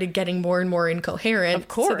he started getting more and more incoherent. Of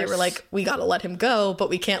course. So they were like, we got to let him go, but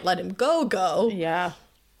we can't let him go. Yeah.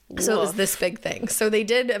 So it was this big thing. So they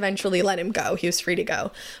did eventually let him go. He was free to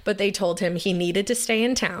go. But they told him he needed to stay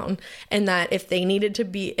in town and that if they needed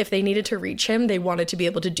to reach him, they wanted to be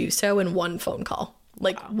able to do so in one phone call.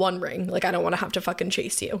 Like one ring. Like, I don't want to have to fucking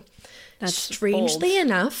chase you. That's strangely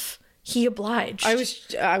enough, he obliged. I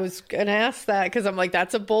was gonna ask that because I'm like,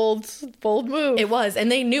 that's a bold move. It was,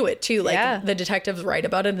 and they knew it too. Like the detectives write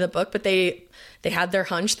about it in the book, but they had their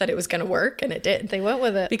hunch that it was gonna work, and it did. They went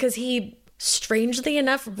with it because he, strangely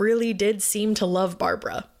enough, really did seem to love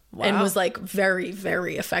Barbara and was like very,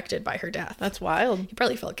 very affected by her death. That's wild. He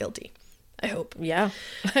probably felt guilty. I hope. Yeah,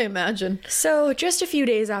 I imagine. So just a few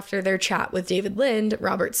days after their chat with David Lind,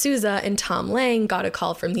 Robert Souza and Tom Lang got a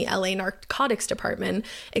call from the LA Narcotics Department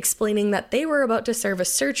explaining that they were about to serve a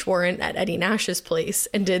search warrant at Eddie Nash's place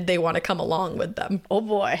and did they want to come along with them. Oh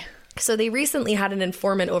boy. So they recently had an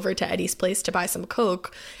informant over to Eddie's place to buy some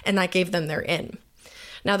coke, and that gave them their in.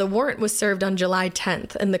 Now, the warrant was served on July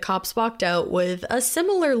 10th, and the cops walked out with a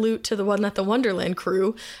similar loot to the one that the Wonderland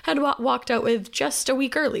crew had walked out with just a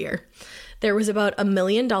week earlier. There was about $1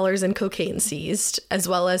 million in cocaine seized, as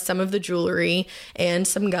well as some of the jewelry and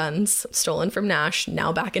some guns stolen from Nash,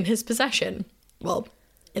 now back in his possession. Well,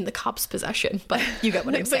 in the cops' possession, but you get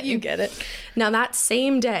what I'm saying. But you get it. Now, that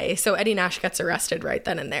same day, so Eddie Nash gets arrested right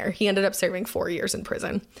then and there. He ended up serving 4 years in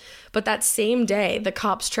prison. But that same day, the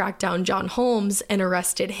cops tracked down John Holmes and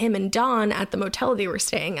arrested him and Don at the motel they were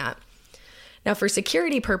staying at. Now, for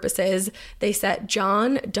security purposes, they set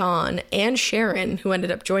John, Don, and Sharon, who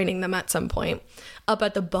ended up joining them at some point, up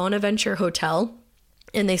at the Bonaventure Hotel,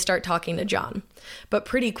 and they start talking to John. But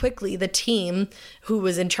pretty quickly, the team who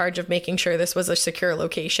was in charge of making sure this was a secure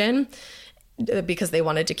location, because they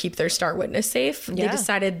wanted to keep their star witness safe, they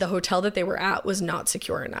decided the hotel that they were at was not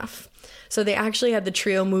secure enough. So they actually had the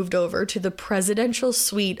trio moved over to the presidential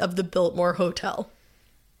suite of the Biltmore Hotel.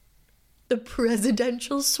 the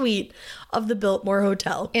presidential suite of the Biltmore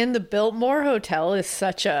Hotel. And the Biltmore Hotel is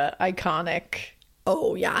such a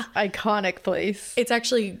Oh, yeah. iconic place. It's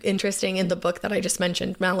actually interesting in the book that I just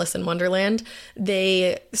mentioned, Malice in Wonderland.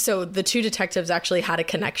 So the two detectives actually had a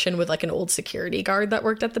connection with like an old security guard that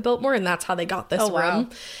worked at the Biltmore, and that's how they got this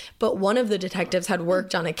room. But one of the detectives had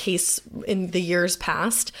worked on a case in the years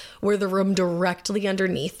past where the room directly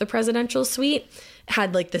underneath the presidential suite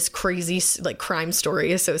had like this crazy like crime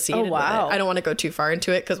story associated with it. I don't want to go too far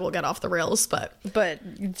into it because we'll get off the rails, but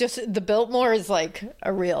just the Biltmore is like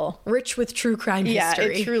a real rich with true crime history.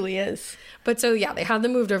 Yeah, it truly is. But so yeah, they had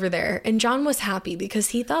them moved over there, and John was happy because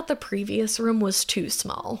he thought the previous room was too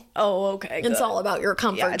small. Oh, okay. It's all about your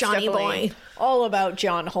comfort, Johnny boy. All about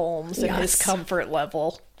John Holmes and his comfort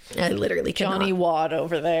level. I literally cannot. Johnny Wad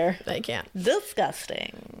over there. I can't.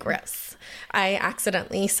 Disgusting. Gross. I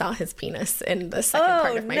accidentally saw his penis in the second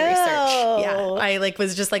part of my research. Yeah. I like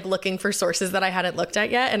was just like looking for sources that I hadn't looked at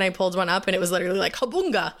yet, and I pulled one up and it was literally like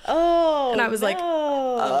habunga. Oh. And I was like,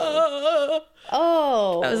 oh.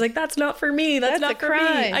 I was like, that's not for me. That's not a for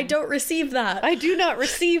crime. me. I don't receive that. I do not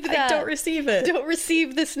receive that. I don't receive it. Don't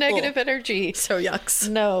receive this negative energy. So yucks.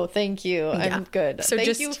 No, thank you. I'm good. So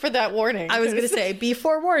thank you for that warning. I was going to say, be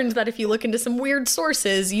forewarned that if you look into some weird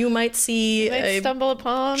sources, you might see a stumble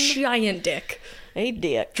upon giant dick. A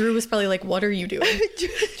dick. Drew was probably like, what are you doing?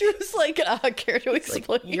 Drew's like, care to explain?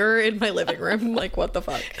 Like, you're in my living room. Like, what the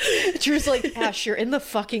fuck? Drew's like, Ash, you're in the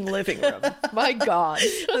fucking living room. My God.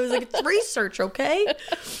 I was like, it's research, okay?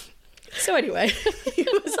 So anyway, he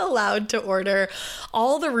was allowed to order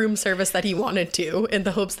all the room service that he wanted to in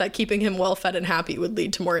the hopes that keeping him well fed and happy would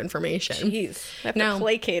lead to more information. Jeez. I have to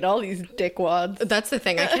placate all these dickwads. That's the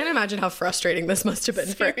thing. I can't imagine how frustrating this must have been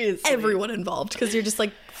for everyone involved, because you're just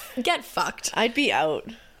like, get fucked. I'd be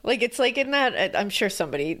out. Like, it's like in that, I'm sure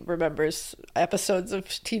somebody remembers episodes of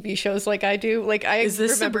TV shows like I do. Like, Is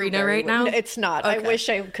this Sabrina right now? It's not. Okay. I wish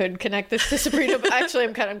I could connect this to Sabrina, but actually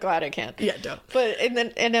I'm kind of glad I can't. Yeah, don't. But in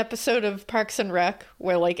an episode of Parks and Rec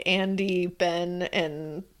where like Andy, Ben,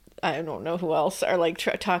 and I don't know who else are like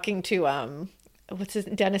talking to,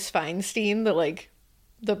 Dennis Feinstein,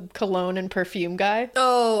 the cologne and perfume guy.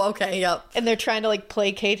 Oh, okay, yep. And they're trying to like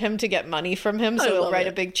placate him to get money from him, so he'll write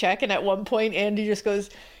a big check. And at one point, Andy just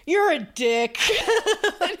goes, "You're a dick,"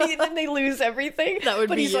 and then they lose everything. That would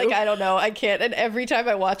but be he's you. like, I don't know, I can't. And every time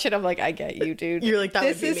I watch it, I'm like, I get you, dude. You're like,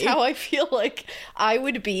 this is me. how I feel like I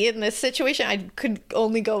would be in this situation. I could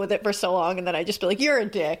only go with it for so long, and then I just be like, "You're a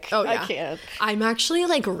dick." Oh, yeah. I can't. I'm actually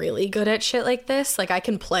like really good at shit like this. Like I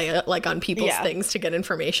can play it like on people's things to get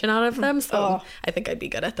information out of them. So I think I'd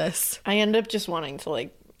be good at this. I end up just wanting to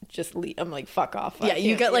like just leave. I'm like, fuck off. Yeah,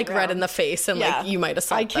 you get like red in the face and like you might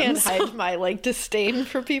assault I can't them, so. hide my like disdain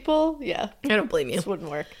for people. Yeah, I don't blame you. This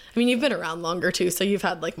wouldn't work. I mean, you've been around longer too, so you've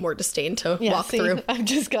had like more disdain to walk through. I've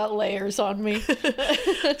just got layers on me.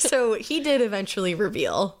 So he did eventually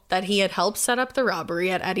reveal that he had helped set up the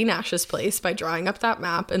robbery at Eddie Nash's place by drawing up that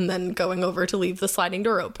map and then going over to leave the sliding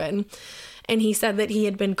door open. And he said that he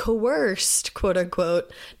had been coerced, quote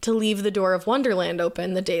unquote, to leave the door of Wonderland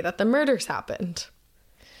open the day that the murders happened.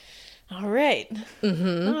 All right.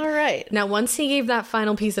 Mm-hmm. All right. Now, once he gave that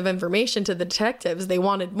final piece of information to the detectives, they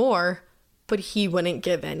wanted more, but he wouldn't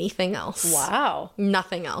give anything else. Wow.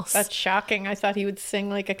 Nothing else. That's shocking. I thought he would sing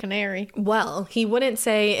like a canary. Well, he wouldn't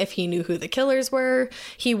say if he knew who the killers were.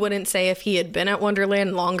 He wouldn't say if he had been at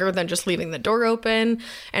Wonderland longer than just leaving the door open.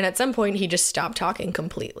 And at some point, he just stopped talking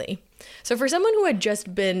completely. So for someone who had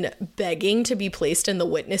just been begging to be placed in the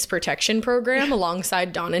witness protection program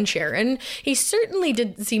alongside Dawn and Sharon, he certainly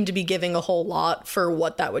didn't seem to be giving a whole lot for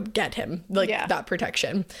what that would get him, that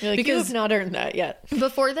protection. You're like, because you have not earned that yet.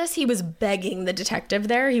 Before this, he was begging the detective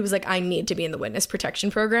there. He was like, I need to be in the witness protection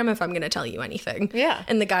program if I'm going to tell you anything. Yeah.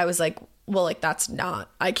 And the guy was like, well, like, that's not,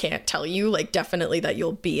 I can't tell you, like, definitely that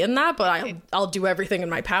you'll be in that, but I'll do everything in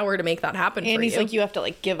my power to make that happen for you. And he's like, you have to,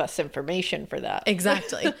 like, give us information for that.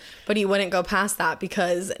 Exactly. But he wouldn't go past that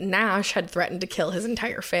because Nash had threatened to kill his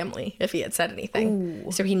entire family if he had said anything.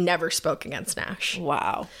 Ooh. So he never spoke against Nash.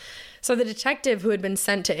 Wow. So the detective who had been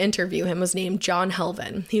sent to interview him was named John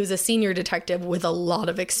Helvin. He was a senior detective with a lot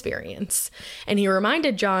of experience. And he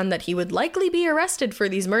reminded John that he would likely be arrested for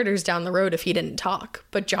these murders down the road if he didn't talk.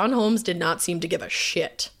 But John Holmes did not seem to give a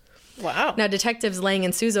shit. Wow. Now, detectives Lang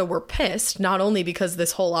and Souza were pissed, not only because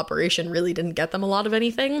this whole operation really didn't get them a lot of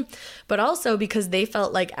anything, but also because they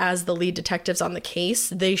felt like as the lead detectives on the case,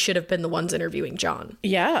 they should have been the ones interviewing John.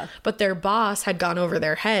 Yeah. But their boss had gone over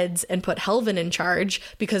their heads and put Helvin in charge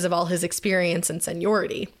because of all his experience and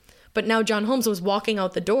seniority. But now John Holmes was walking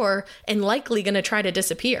out the door and likely going to try to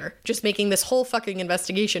disappear, just making this whole fucking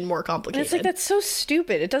investigation more complicated. It's like, that's so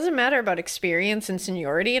stupid. It doesn't matter about experience and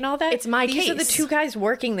seniority and all that. It's my These case. are the two guys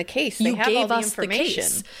working the case. They You have all gave the us the information.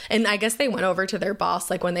 case. And I guess they went over to their boss,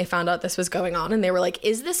 like when they found out this was going on, and they were like,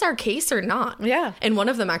 is this our case or not? Yeah. And one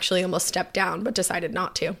of them actually almost stepped down, but decided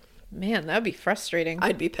not to. Man, that would be frustrating.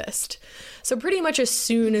 I'd be pissed. So pretty much as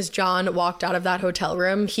soon as John walked out of that hotel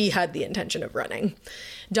room, he had the intention of running.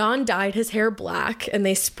 Don dyed his hair black, and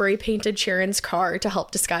they spray painted Sharon's car to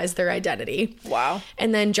help disguise their identity. Wow.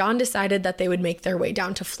 And then John decided that they would make their way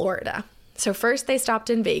down to Florida. So first they stopped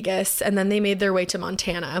in Vegas, and then they made their way to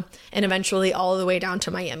Montana, and eventually all the way down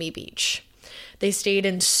to Miami Beach. They stayed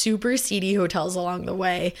in super seedy hotels along the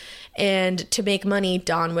way, and to make money,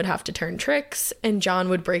 Don would have to turn tricks, and John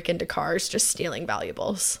would break into cars just stealing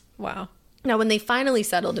valuables. Wow. Now, when they finally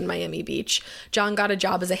settled in Miami Beach, John got a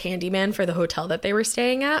job as a handyman for the hotel that they were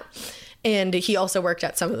staying at, and he also worked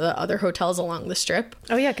at some of the other hotels along the strip.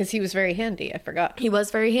 Oh, yeah, because he was very handy. I forgot. He was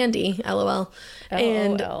very handy, LOL.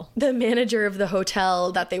 And the manager of the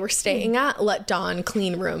hotel that they were staying at let Don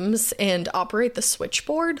clean rooms and operate the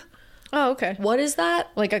switchboard. Oh, okay. What is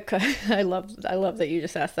that? Like I love that you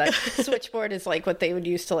just asked that. Switchboard is like what they would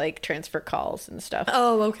use to like transfer calls and stuff.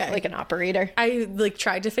 Oh, okay. Like an operator. I like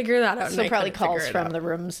tried to figure that out. So and I probably couldn't calls figure it from out. the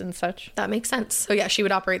rooms and such. That makes sense. So yeah, she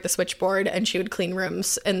would operate the switchboard and she would clean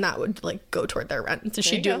rooms, and that would like go toward their rent. So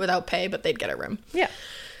she'd do go. it without pay, but they'd get a room. Yeah.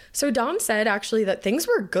 So Dawn said actually that things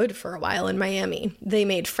were good for a while in Miami. They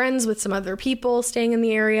made friends with some other people staying in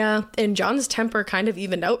the area, and John's temper kind of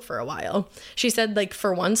evened out for a while. She said like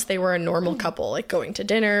for once they were a normal couple, like going to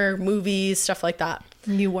dinner, movies, stuff like that.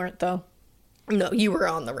 You weren't though. No, you were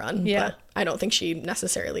on the run. Yeah. But I don't think she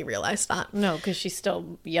necessarily realized that. No, because she's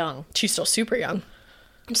still young. She's still super young.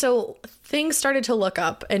 So things started to look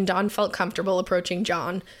up, and Dawn felt comfortable approaching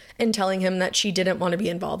John and telling him that she didn't want to be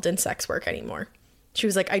involved in sex work anymore. She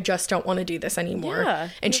was like, I just don't want to do this anymore. Yeah,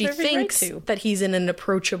 and she you have every right thinks to. that he's in an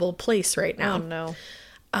approachable place right now. Oh no.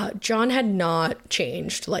 John had not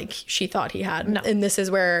changed like she thought he had. No. And this is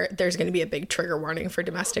where there's going to be a big trigger warning for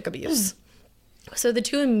domestic abuse. So the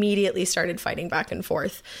two immediately started fighting back and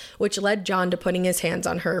forth, which led John to putting his hands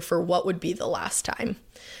on her for what would be the last time.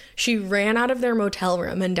 She ran out of their motel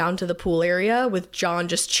room and down to the pool area with John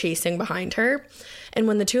just chasing behind her. And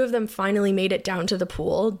when the two of them finally made it down to the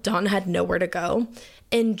pool, Dawn had nowhere to go.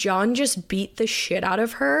 And John just beat the shit out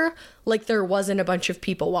of her like there wasn't a bunch of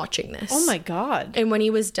people watching this. Oh my God. And when he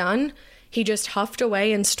was done, he just huffed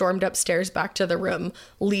away and stormed upstairs back to the room,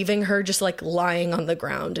 leaving her just like lying on the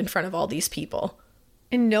ground in front of all these people.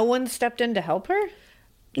 And no one stepped in to help her?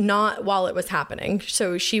 Not while it was happening.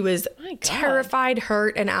 So she was My God. terrified,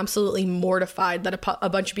 hurt, and absolutely mortified that a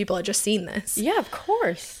bunch of people had just seen this. Yeah, of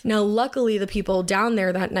course. Now, luckily, the people down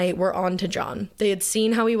there that night were on to John. They had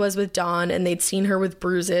seen how he was with Dawn, and they'd seen her with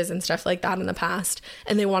bruises and stuff like that in the past,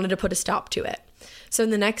 and they wanted to put a stop to it. So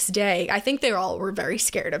the next day, I think they all were very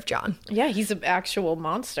scared of John. Yeah, he's an actual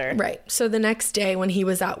monster. Right. So the next day when he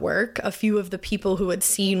was at work, a few of the people who had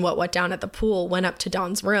seen what went down at the pool went up to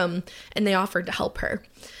Dawn's room and they offered to help her.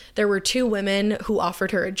 There were two women who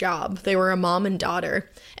offered her a job. They were a mom and daughter,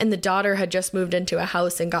 and the daughter had just moved into a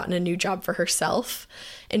house and gotten a new job for herself,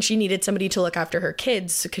 and she needed somebody to look after her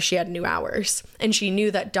kids because she had new hours. And she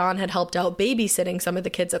knew that Dawn had helped out babysitting some of the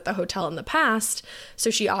kids at the hotel in the past, so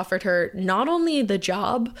she offered her not only the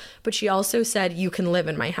job, but she also said, you can live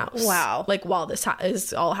in my house. Wow. Like while this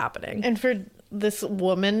is all happening. And for this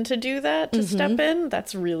woman to do that, to step in,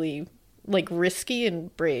 that's really like risky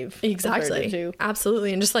and brave. of her to Exactly. do.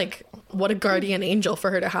 Absolutely. And just like what a guardian angel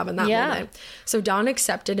for her to have in that Yeah. moment. So Dawn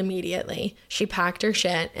accepted immediately. She packed her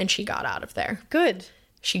shit and she got out of there. Good.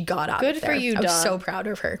 She got out Good of for there. you, I was Dawn. so proud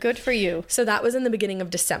of her. Good for you. So that was in the beginning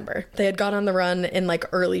of December. They had gone on the run in like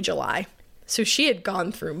early July. So she had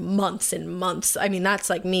gone through months and months. I mean,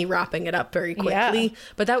 that's like me wrapping it up very quickly. Yeah.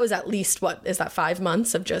 But that was at least, what, is that 5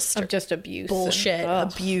 months of just Of just abuse. bullshit, and,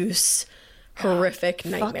 ugh, abuse, horrific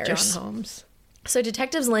fuck nightmares. John Holmes. So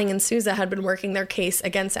Detectives Lang and Souza had been working their case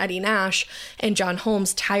against Eddie Nash and John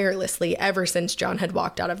Holmes tirelessly ever since John had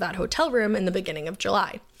walked out of that hotel room in the beginning of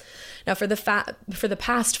July. Now, for the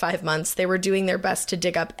past 5 months, they were doing their best to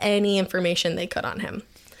dig up any information they could on him.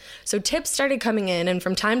 So tips started coming in, and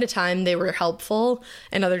from time to time they were helpful,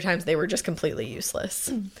 and other times they were just completely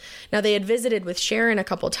useless. Now, they had visited with Sharon a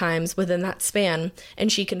couple times within that span,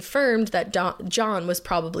 and she confirmed that John was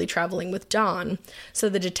probably traveling with Dawn. So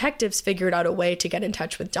the detectives figured out a way to get in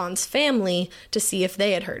touch with Dawn's family to see if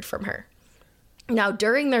they had heard from her. Now,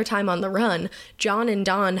 during their time on the run, John and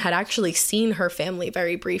Dawn had actually seen her family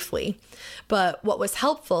very briefly. But what was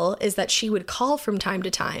helpful is that she would call from time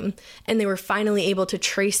to time, and they were finally able to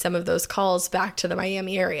trace some of those calls back to the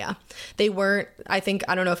Miami area. They weren't, I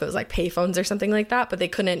don't know if it was like payphones or something like that, but they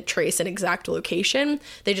couldn't trace an exact location.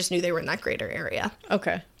 They just knew they were in that greater area.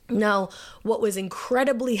 Okay. Now, what was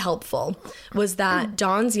incredibly helpful was that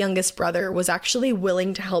Dawn's youngest brother was actually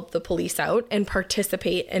willing to help the police out and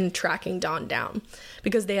participate in tracking Dawn down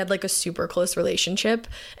because they had like a super close relationship,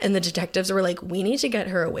 and the detectives were like, we need to get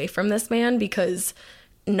her away from this man because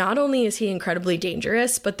not only is he incredibly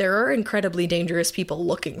dangerous, but there are incredibly dangerous people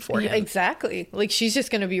looking for him. Exactly. Like, she's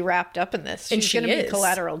just going to be wrapped up in this. She's going to be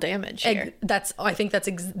collateral damage here. I think that's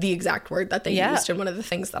the exact word that they used in one of the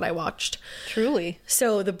things that I watched. Truly.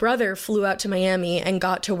 So the brother flew out to Miami and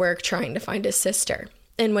got to work trying to find his sister.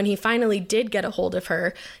 And when he finally did get a hold of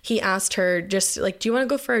her, he asked her just like, do you want to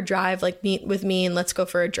go for a drive? Like, meet with me and let's go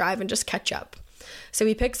for a drive and just catch up. So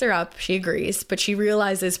he picks her up, she agrees, but she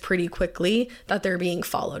realizes pretty quickly that they're being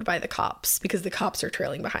followed by the cops because the cops are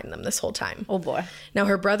trailing behind them this whole time. Oh boy. Now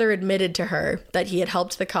her brother admitted to her that he had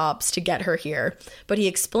helped the cops to get her here, but he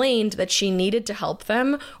explained that she needed to help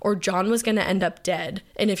them or John was going to end up dead.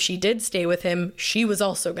 And if she did stay with him, she was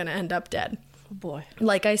also going to end up dead. Oh boy.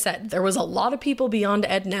 Like I said, there was a lot of people beyond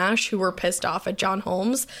Ed Nash who were pissed off at John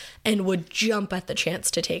Holmes and would jump at the chance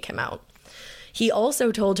to take him out. He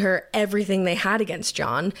also told her everything they had against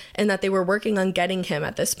John and that they were working on getting him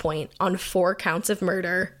at this point on 4 counts of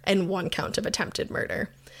murder and 1 count of attempted murder.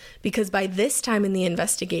 Because by this time in the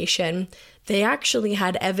investigation, they actually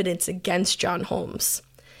had evidence against John Holmes.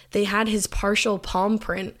 They had his partial palm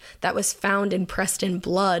print that was found and pressed in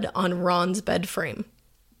blood on Ron's bed frame.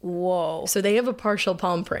 Whoa. So they have a partial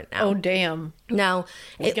palm print now. Oh, damn. Now,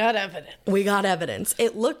 we got evidence. We got evidence.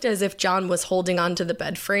 It looked as if John was holding onto the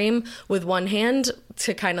bed frame with one hand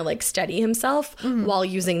to kind of like steady himself while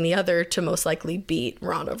using the other to most likely beat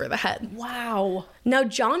Ron over the head. Wow. Now,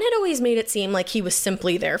 John had always made it seem like he was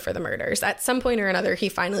simply there for the murders. At some point or another, he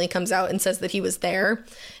finally comes out and says that he was there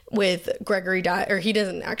with Gregory Diles, or he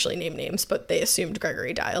doesn't actually name names, but they assumed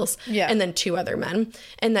Gregory Diles, and then 2 other men,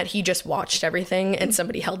 and that he just watched everything and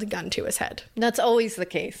somebody held a gun to his head. That's always the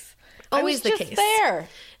case. Always the case. There.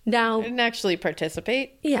 Now, Didn't actually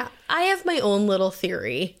participate. Yeah, I have my own little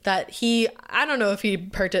theory that I don't know if he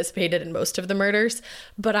participated in most of the murders,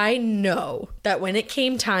 but I know that when it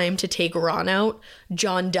came time to take Ron out,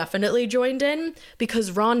 John definitely joined in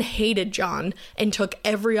because Ron hated John and took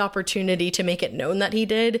every opportunity to make it known that he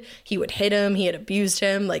did. He would hit him, he had abused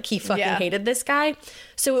him, like he fucking hated this guy.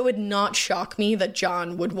 So it would not shock me that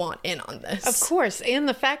John would want in on this. Of course. And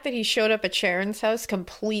the fact that he showed up at Sharon's house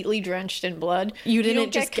completely drenched in blood. You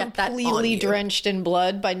didn't just get that on you. Completely drenched in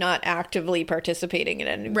blood by not actively participating in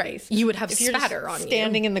any right. You would have if spatter you're on you.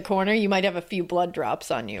 Standing in the corner, you might have a few blood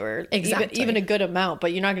drops on you or even a good amount,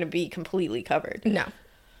 but you're not going to be completely covered. No.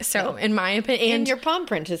 So, in my opinion... And your palm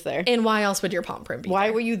print is there. And why else would your palm print be Why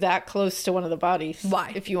there? were you that close to one of the bodies?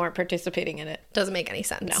 Why? If you aren't participating in it. Doesn't make any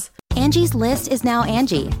sense. No. Angie's List is now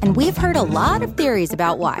Angie, and we've heard a lot of theories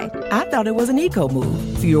about why. I thought it was an eco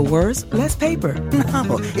move. Fewer words, less paper.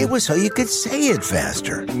 No, it was so you could say it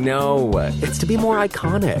faster. No, it's to be more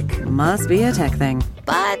iconic. Must be a tech thing.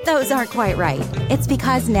 But those aren't quite right. It's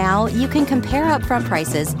because now you can compare upfront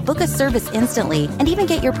prices, book a service instantly, and even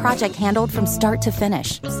get your project handled from start to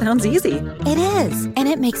finish. Sounds easy. It is, and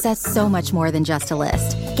it makes us so much more than just a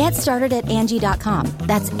list. Get started at Angie.com.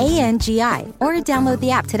 That's ANGI, or download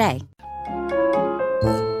the app today.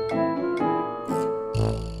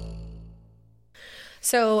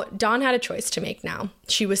 So Dawn had a choice to make now.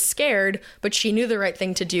 She was scared, but she knew the right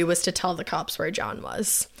thing to do was to tell the cops where John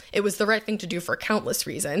was. It was the right thing to do for countless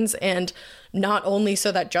reasons, and not only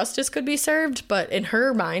so that justice could be served, but in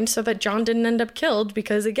her mind, so that John didn't end up killed,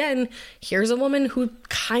 because again, here's a woman who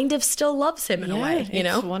kind of still loves him in a way, you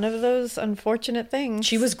know? It's one of those unfortunate things.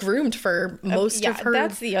 She was groomed for most of her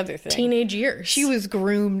that's the other thing. Teenage years. She was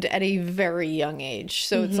groomed at a very young age,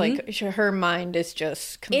 so it's like her mind is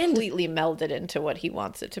just completely melded into what he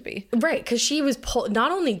wants it to be. Right, because she was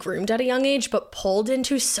not only groomed at a young age, but pulled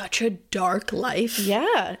into such a dark life.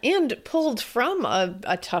 Yeah, and pulled from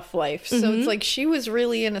a tough life. So it's like she was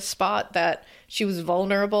really in a spot that she was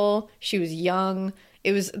vulnerable, she was young.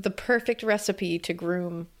 It was the perfect recipe to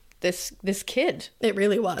groom this kid. It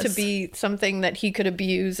really was. To be something that he could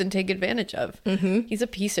abuse and take advantage of. He's a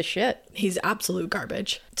piece of shit. He's absolute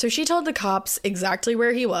garbage. So she told the cops exactly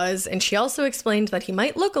where he was, and she also explained that he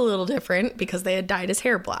might look a little different because they had dyed his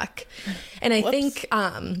hair black. And I think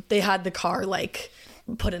they had the car like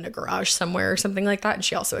put in a garage somewhere or something like that. And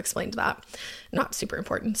she also explained that. Not super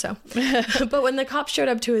important, so. But when the cops showed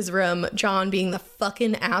up to his room, John, being the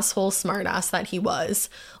fucking asshole smartass that he was,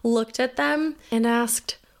 looked at them and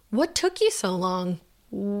asked, "What took you so long?"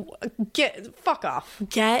 Fuck off.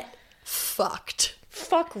 Get fucked.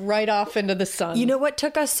 Fuck right off into the sun. You know what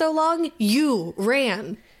took us so long? You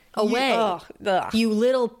ran away. You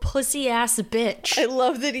little pussy ass bitch. I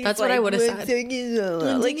love that he's That's what I would have said.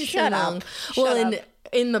 Like, shut up. Well,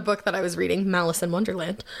 in the book that I was reading, Malice in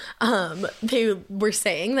Wonderland, they were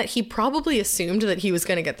saying that he probably assumed that he was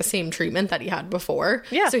going to get the same treatment that he had before.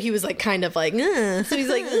 Yeah. So he was like, kind of like, so he's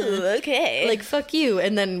like, okay. Like, fuck you.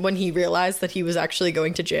 And then when he realized that he was actually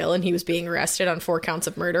going to jail and he was being arrested on 4 counts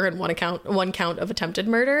of murder and one count of attempted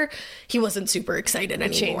murder, he wasn't super excited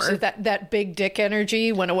anymore. So that big dick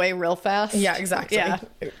energy went away real fast. Yeah, exactly. Yeah.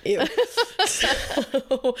 Ew.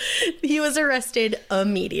 So he was arrested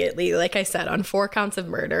immediately, like I said, on 4 counts of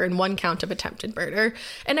murder and 1 count of attempted murder,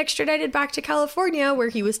 and extradited back to California where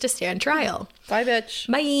he was to stand trial. Bye,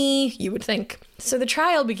 bitch. Bye, you would think. So the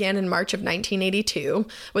trial began in March of 1982,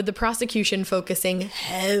 with the prosecution focusing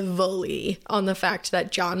heavily on the fact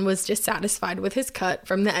that John was dissatisfied with his cut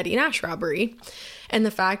from the Eddie Nash robbery, and the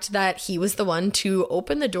fact that he was the one to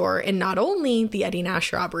open the door in not only the Eddie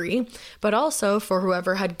Nash robbery, but also for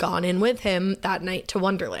whoever had gone in with him that night to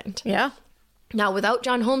Wonderland. Yeah. Now, without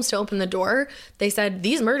John Holmes to open the door, they said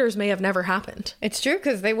these murders may have never happened. It's true,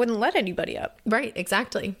 because they wouldn't let anybody up. Right,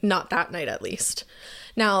 exactly. Not that night, at least.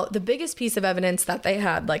 Now, the biggest piece of evidence that they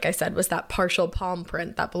had, like I said, was that partial palm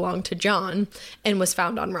print that belonged to John and was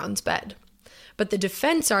found on Ron's bed. But the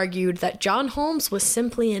defense argued that John Holmes was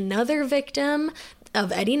simply another victim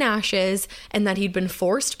of Eddie Nash's, and that he'd been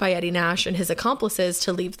forced by Eddie Nash and his accomplices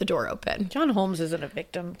to leave the door open. John Holmes isn't a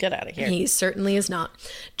victim. Get out of here. He certainly is not.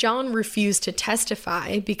 John refused to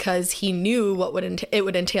testify because he knew what it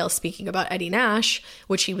would entail speaking about Eddie Nash,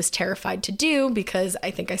 which he was terrified to do because, I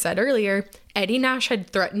think I said earlier, Eddie Nash had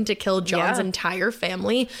threatened to kill John's entire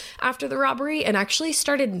family after the robbery and actually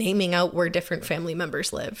started naming out where different family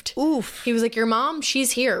members lived. Oof. He was like, your mom,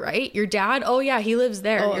 she's here, right? Your dad, oh yeah, he lives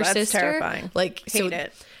there. Oh, your that's sister, terrifying. like, Hate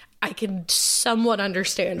it. I can somewhat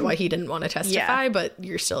understand why he didn't want to testify, but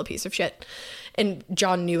you're still a piece of shit. And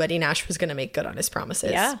John knew Eddie Nash was going to make good on his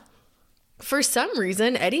promises. Yeah. For some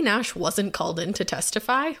reason, Eddie Nash wasn't called in to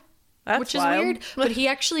testify. That's which is wild. weird, but he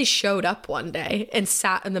actually showed up one day and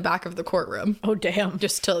sat in the back of the courtroom. Oh, damn.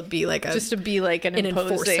 Just to be like an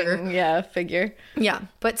imposing enforcer. Figure. Yeah,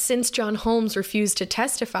 but since John Holmes refused to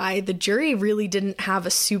testify, the jury really didn't have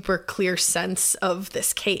a super clear sense of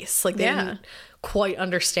this case. Like, they didn't quite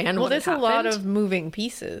understand what had happened. Well, there's a lot of moving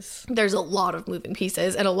pieces. There's a lot of moving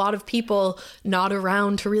pieces and a lot of people not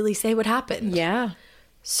around to really say what happened. Yeah.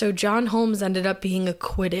 So John Holmes ended up being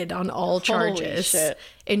acquitted on all charges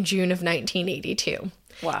in June of 1982.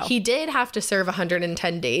 Wow. He did have to serve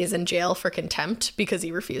 110 days in jail for contempt because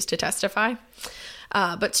he refused to testify.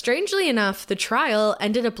 But strangely enough, the trial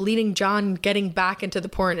ended up leading John getting back into the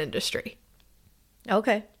porn industry.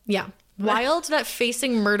 Okay. Yeah. Wild that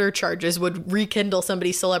facing murder charges would rekindle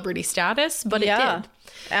somebody's celebrity status, but it did.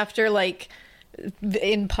 After, like,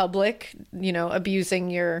 in public, you know, abusing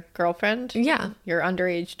your girlfriend. Yeah. Your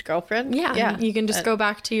underage girlfriend. Yeah. You can just go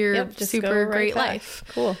back to your super great life.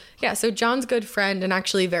 Cool. Yeah. So John's good friend and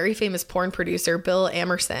actually very famous porn producer, Bill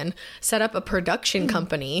Emerson, set up a production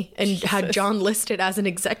company and had John listed as an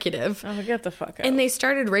executive. Oh, get the fuck out. And they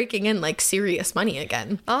started raking in like serious money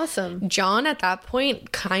again. Awesome. John at that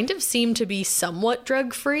point kind of seemed to be somewhat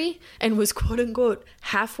drug free and was quote unquote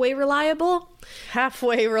halfway reliable.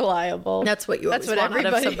 Halfway reliable. That's what you always want out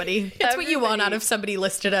of somebody. That's what you want out of somebody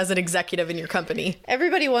listed as an executive in your company.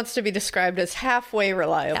 Everybody wants to be described as halfway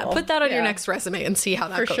reliable. Yeah, put that on your next resume and see how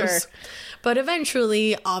that goes. Sure. But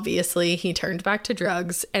eventually, obviously, he turned back to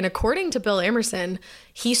drugs. And according to Bill Emerson,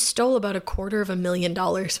 he stole about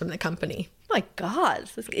 $250,000 from the company. My God.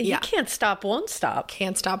 He can't stop, won't stop.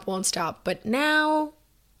 Can't stop, won't stop. But now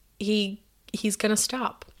he's going to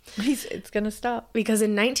stop. It's going to stop. Because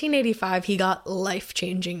in 1985, he got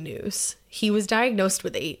life-changing news. He was diagnosed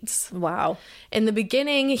with AIDS. Wow. In the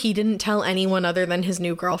beginning, he didn't tell anyone other than his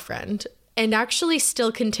new girlfriend, and actually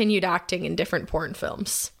still continued acting in different porn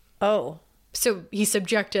films. Oh. So he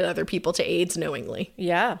subjected other people to AIDS knowingly.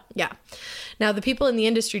 Yeah. Yeah. Now, the people in the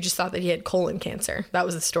industry just thought that he had colon cancer. That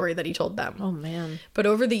was the story that he told them. Oh, man. But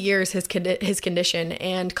over the years, his condition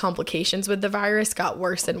and complications with the virus got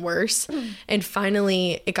worse and worse. And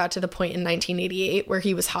finally, it got to the point in 1988 where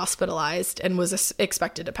he was hospitalized and was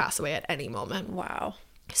expected to pass away at any moment. Wow.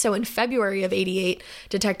 So in February of 88,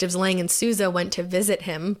 Detectives Lang and Souza went to visit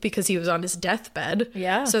him because he was on his deathbed.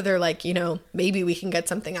 Yeah. So they're like, maybe we can get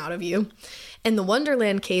something out of you. And the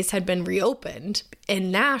Wonderland case had been reopened,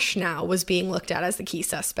 and Nash now was being looked at as the key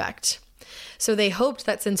suspect. So they hoped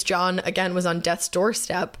that since John, again, was on death's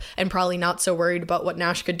doorstep and probably not so worried about what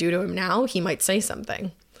Nash could do to him now, he might say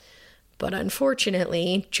something. But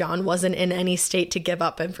unfortunately, John wasn't in any state to give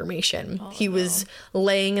up information. He was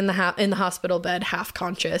laying in the hospital bed, half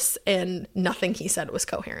conscious, and nothing he said was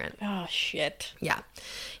coherent. Oh, shit. Yeah.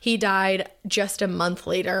 He died just a month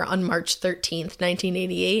later on March 13th,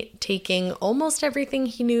 1988, taking almost everything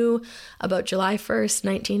he knew about July 1st,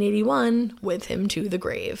 1981 with him to the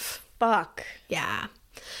grave. Fuck. Yeah.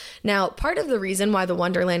 Now, part of the reason why the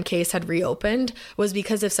Wonderland case had reopened was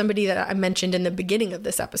because of somebody that I mentioned in the beginning of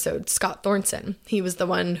this episode, Scott Thornton. He was the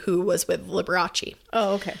one who was with Liberace.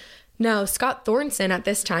 Oh, okay. Now, Scott Thornton at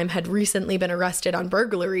this time had recently been arrested on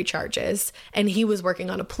burglary charges, and he was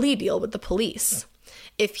working on a plea deal with the police.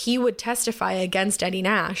 If he would testify against Eddie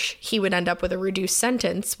Nash, he would end up with a reduced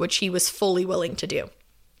sentence, which he was fully willing to do.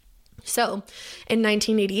 So, in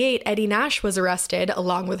 1988, Eddie Nash was arrested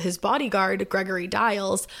along with his bodyguard, Gregory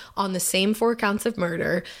Dials, on the same 4 counts of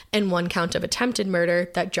murder and 1 count of attempted murder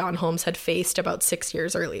that John Holmes had faced about 6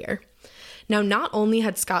 years earlier. Now, not only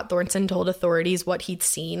had Scott Thornton told authorities what he'd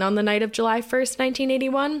seen on the night of July 1st,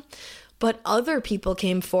 1981, but other people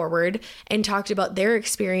came forward and talked about their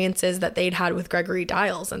experiences that they'd had with Gregory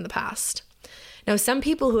Dials in the past. Now, some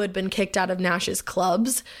people who had been kicked out of Nash's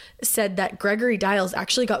clubs said that Gregory Dials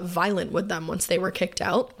actually got violent with them once they were kicked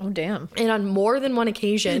out. Oh, damn. And on more than one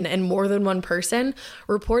occasion and more than one person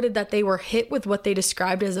reported that they were hit with what they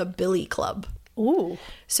described as a billy club. Ooh.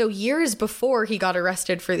 So years before he got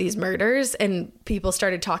arrested for these murders and people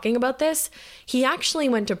started talking about this, he actually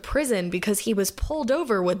went to prison because he was pulled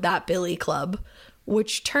over with that billy club,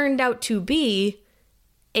 which turned out to be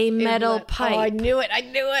a metal pipe. Oh, I knew it.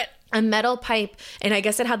 A metal pipe, and I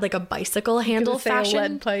guess it had like a bicycle handle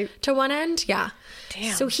fashion lead pipe to one end. Yeah.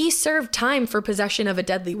 Damn. So he served time for possession of a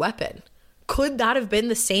deadly weapon. Could that have been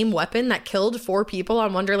the same weapon that killed 4 people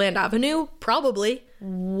on Wonderland Avenue? Probably.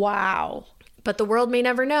 Wow. But the world may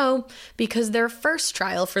never know, because their first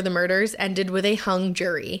trial for the murders ended with a hung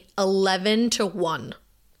jury, 11-1.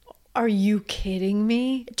 Are you kidding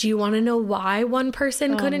me? Do you want to know why one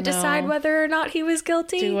person couldn't decide whether or not he was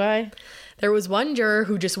guilty? Do I? There was one juror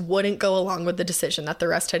who just wouldn't go along with the decision that the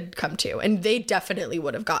rest had come to, and they definitely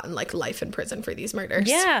would have gotten like life in prison for these murders.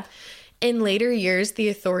 Yeah. In later years, the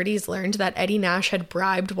authorities learned that Eddie Nash had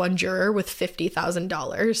bribed one juror with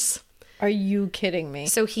 $50,000. Are you kidding me?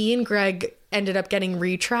 So he and Greg ended up getting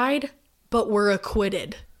retried, but were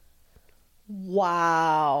acquitted.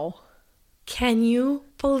 Wow. Can you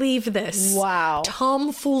believe this? Wow.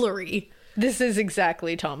 Tomfoolery. This is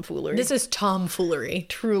exactly tomfoolery. This is tomfoolery.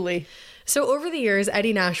 Truly. So over the years,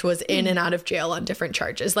 Eddie Nash was in and out of jail on different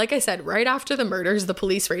charges. Like I said, right after the murders, the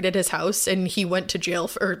police raided his house and he went to jail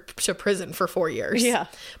to prison for 4 years. Yeah.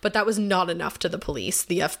 But that was not enough to the police,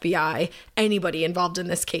 the FBI, anybody involved in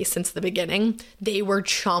this case since the beginning. They were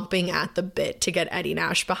chomping at the bit to get Eddie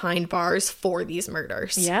Nash behind bars for these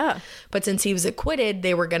murders. Yeah. But since he was acquitted,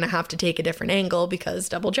 they were going to have to take a different angle because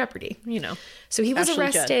double jeopardy. You know. So he was Ashley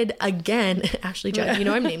arrested again. Ashley Judd. You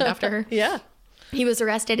know, I'm named after her. Yeah. He was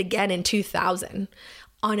arrested again in 2000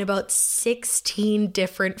 on about 16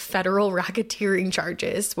 different federal racketeering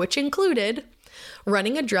charges, which included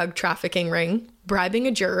running a drug trafficking ring, bribing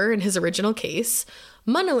a juror in his original case,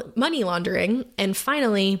 money laundering, and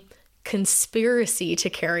finally, conspiracy to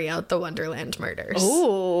carry out the Wonderland murders.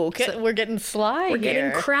 Oh, we're getting sly We're here.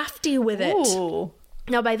 getting crafty with it. Ooh.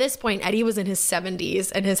 Now, by this point, Eddie was in his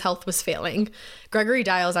 70s and his health was failing. Gregory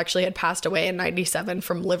Dials actually had passed away in 97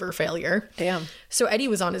 from liver failure. Damn. So Eddie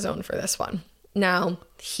was on his own for this one. Now,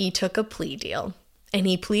 he took a plea deal and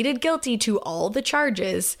he pleaded guilty to all the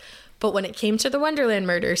charges. But when it came to the Wonderland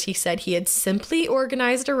murders, he said he had simply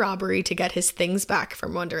organized a robbery to get his things back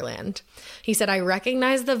from Wonderland. He said, I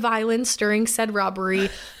recognize the violence during said robbery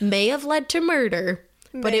may have led to murder,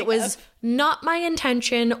 but it was not my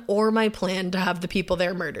intention or my plan to have the people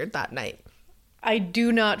there murdered that night. I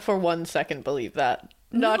do not for 1 second believe that.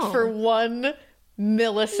 No. Not for 1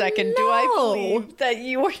 millisecond do I believe that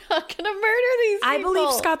you were not going to murder these people. I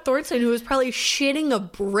believe Scott Thornton, who was probably shitting a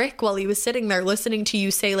brick while he was sitting there listening to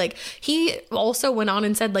you say, like, he also went on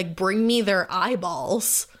and said, like, bring me their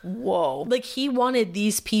eyeballs. Whoa. Like, he wanted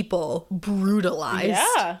these people brutalized.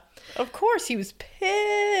 Yeah. Of course, he was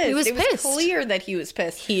pissed. He was it pissed. was clear that he was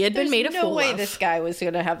pissed. He had been made a no fool way of. this guy was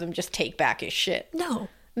going to have them just take back his shit. No.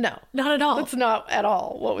 No. Not at all. That's not at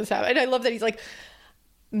all what was happening. And I love that he's like,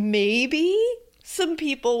 maybe some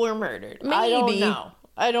people were murdered. I don't Maybe. know.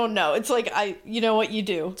 I don't know. It's like, you know what you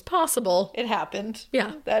do. It's possible. It happened.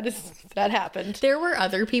 Yeah. That happened. There were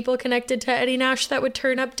other people connected to Eddie Nash that would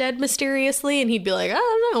turn up dead mysteriously, and he'd be like, I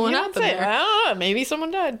don't know what You don't happened say, there. I don't know, maybe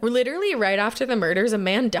someone died. Literally right after the murders, a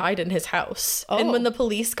man died in his house. And Oh. when the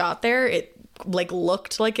police got there, it like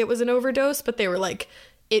looked like it was an overdose, but they were like,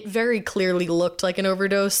 it very clearly looked like an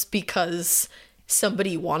overdose because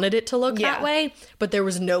somebody wanted it to look that Yeah. way, but there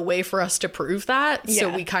was no way for us to prove that. So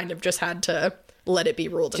Yeah. we kind of just had to let it be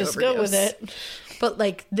ruled an Just overdose. go with it. But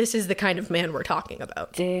like, this is the kind of man we're talking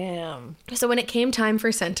about. Damn. So when it came time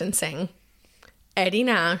for sentencing, Eddie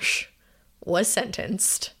Nash was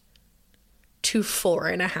sentenced to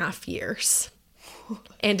 4.5 years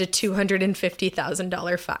and a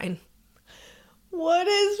 $250,000 fine. What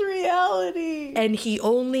is reality? And he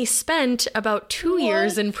only spent about 2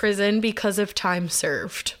 years in prison because of time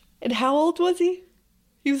served. And how old was he?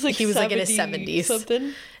 He was like in his 70s.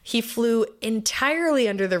 Something. He flew entirely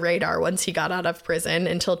under the radar once he got out of prison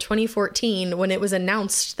until 2014 when it was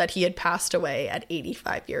announced that he had passed away at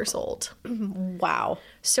 85 years old. Wow.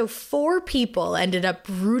 So 4 people ended up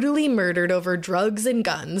brutally murdered over drugs and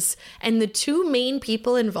guns, and the 2 main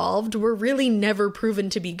people involved were really never proven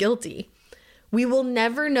to be guilty. We will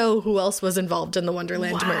never know who else was involved in the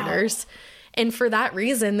Wonderland murders, and for that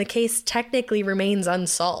reason, the case technically remains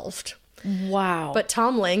unsolved. Wow. But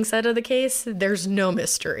Tom Lang said of the case, there's no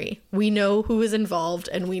mystery. We know who is involved,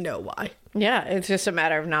 and we know why. yeah, it's just a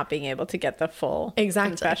matter of not being able to get the full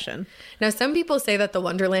confession. Now, some people say that the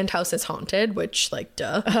Wonderland house is haunted, which, like,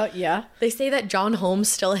 duh. Yeah. They say that John Holmes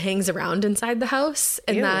still hangs around inside the house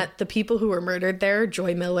and Ew. that the people who were murdered there,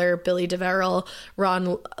 Joy Miller, Billy DeVeril,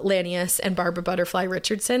 Ron Lanius, and Barbara Butterfly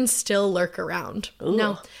Richardson, still lurk around.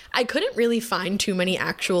 Now, I couldn't really find too many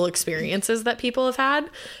actual experiences that people have had,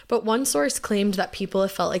 but one source claimed that people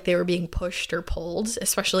have felt like they were being pushed or pulled,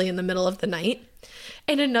 especially in the middle of the night.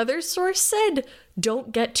 And another source said,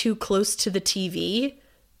 don't get too close to the TV,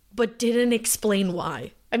 but didn't explain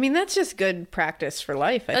why. I mean, that's just good practice for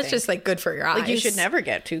life, I That's think. just like good for your eyes. Like, you should never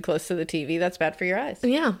get too close to the TV. That's bad for your eyes.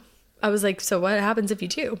 Yeah. I was like, so what happens if you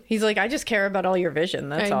do? He's like, I just care about all your vision.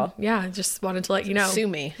 That's all. Yeah, I just wanted to let you know. Sue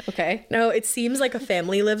me. Okay. No, it seems like a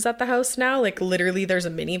family lives at the house now. Like, literally, there's a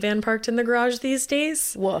minivan parked in the garage these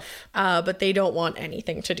days. Woof. But they don't want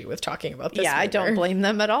anything to do with talking about this Yeah, I murder. don't blame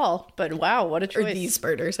them at all. But wow, what a Or choice. these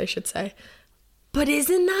murders, I should say. But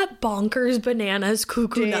isn't that bonkers, bananas,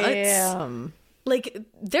 cuckoo nuts? Damn. Like,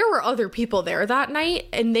 there were other people there that night,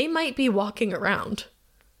 and they might be walking around.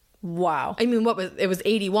 Wow. I mean, it was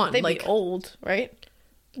 81. They'd like, be old, right?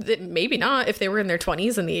 Maybe not if they were in their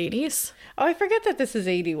 20s in the 80s. Oh, I forget that this is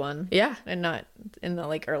 81. Yeah. And not in the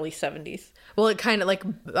like early 70s. Well, it kind of like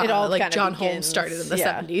all like kinda John begins, Holmes started in the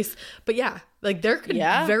yeah. 70s. But yeah, like there could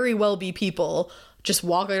Yeah. very well be people just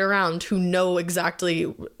walking around who know exactly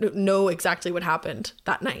what happened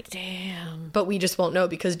that night. Damn. But we just won't know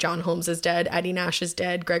because John Holmes is dead, Eddie Nash is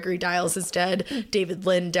dead, Gregory Dials is dead, David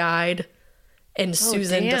Lynn died, and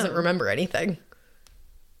Susan damn. doesn't remember anything.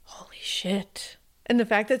 Holy shit. And the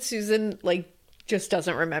fact that Susan like just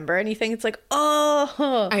doesn't remember anything, it's like,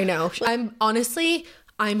 oh. I know.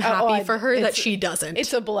 I'm happy for her that it's- she doesn't.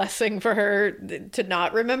 It's a blessing for her to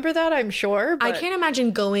not remember that, I'm sure. I But can't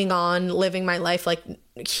imagine going on living my life like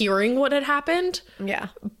hearing what had happened. Yeah.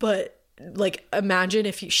 But like imagine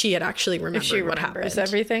if she had actually remembered If she what remembers happened.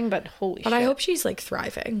 everything, but holy shit. But I hope she's like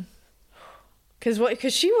thriving.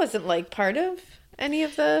 Because she wasn't like part of any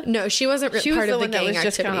of the... No, she wasn't She was part the of the one that gang was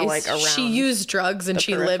just kinda, activities. like, She around used drugs and the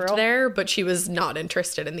she lived peripheral. there, but she was not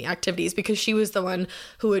interested in the activities because she was the one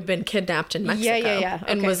who had been kidnapped in Mexico. Yeah.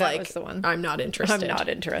 And Okay, was that like, was the one. I'm not interested. I'm not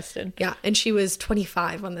interested. Yeah, and she was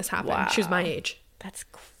 25 when this happened. She was my age. That's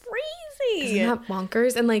crazy. Isn't that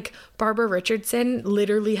bonkers? And like Barbara Richardson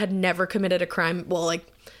literally had never committed a crime. Well, like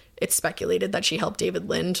it's speculated that she helped David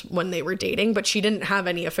Lind when they were dating, but she didn't have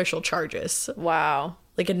any official charges. Wow.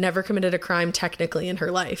 Like had never committed a crime technically in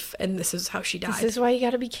her life, and this is how she died. This is why you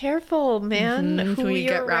got to be careful, man. Who you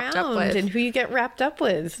get wrapped up with. and who you get wrapped up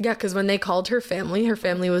with. Yeah, because when they called her family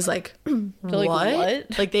was like, like,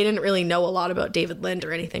 what? Like they didn't really know a lot about David Lind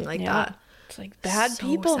or anything like that. It's like bad So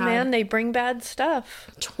people, sad. man. They bring bad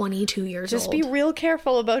stuff. 22 years Just old. be real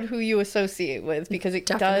careful about who you associate with because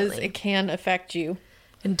Definitely. it can affect you.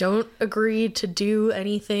 And don't agree to do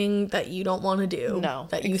anything that you don't want to do. No,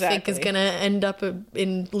 that you think is exactly. going to end up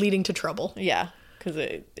in leading to trouble. Yeah. because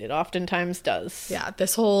it oftentimes does. Yeah,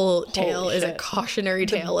 this whole tale Holy is a shit. cautionary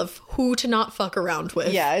tale of who to not fuck around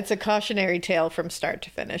with. Yeah, it's a cautionary tale from start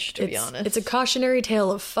to finish, to be honest. It's a cautionary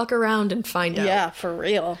tale of fuck around and find out. Yeah, for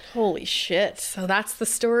real. Holy shit. So that's the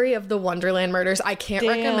story of the Wonderland murders. I can't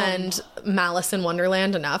recommend Malice in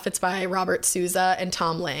Wonderland enough. It's by Robert Souza and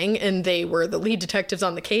Tom Lang, and they were the lead detectives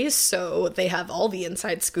on the case, so they have all the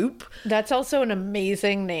inside scoop. That's also an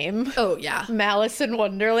amazing name. Oh, yeah. Malice in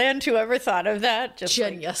Wonderland. Whoever thought of that? Just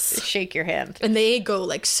Genius. like, shake your hand. And they go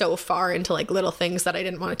like so far into like little things that I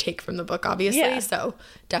didn't want to take from the book, obviously. Yeah. So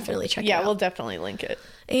definitely check it Yeah, out. we'll definitely link it.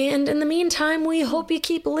 And in the meantime, we hope you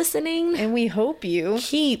keep listening. And we hope you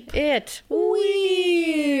Keep it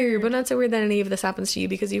weird. But not so weird that any of this happens to you,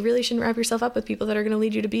 because you really shouldn't wrap yourself up with people that are going to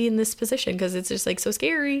lead you to be in this position, because it's just like so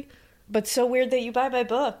scary. But so weird that you buy my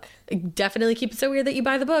book. Definitely keep it so weird that you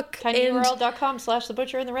buy the book.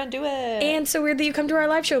 tinyurl.com/thebutcherandtherent. Do it. And so weird that you come to our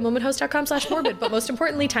live show, momenthost.com/morbid. But most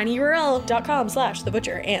importantly,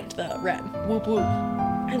 tinyurl.com/thebutcherandtherent. Whoop whoop.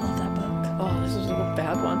 I love that book. Oh, this is a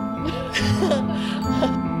bad one.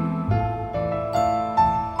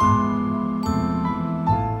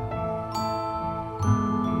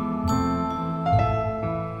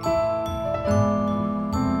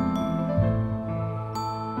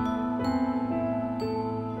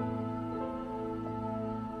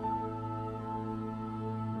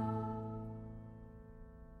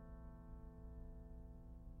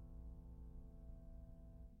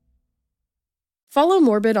 Follow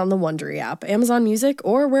Morbid on the Wondery app, Amazon Music,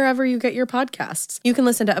 or wherever you get your podcasts. You can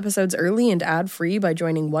listen to episodes early and ad-free by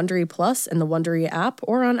joining Wondery Plus in the Wondery app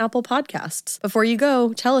or on Apple Podcasts. Before you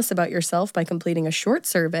go, tell us about yourself by completing a short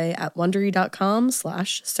survey at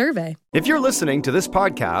Wondery.com/survey. If you're listening to this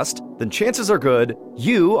podcast, then chances are good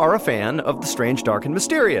you are a fan of The Strange, Dark, and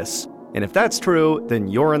Mysterious. And if that's true, then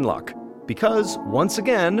you're in luck. Because, once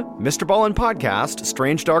again, Mr. Ballin Podcast,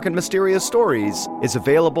 Strange, Dark, and Mysterious Stories, is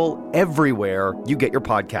available everywhere you get your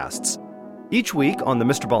podcasts. Each week on the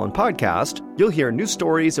Mr. Ballin Podcast, you'll hear new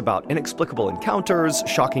stories about inexplicable encounters,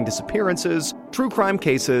 shocking disappearances, true crime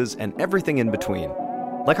cases, and everything in between.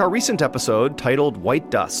 Like our recent episode titled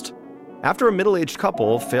White Dust. After a middle-aged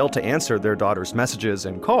couple fail to answer their daughter's messages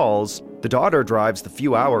and calls, the daughter drives the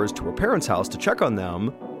few hours to her parents' house to check on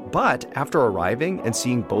them. But after arriving and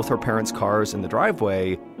seeing both her parents' cars in the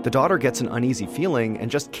driveway, the daughter gets an uneasy feeling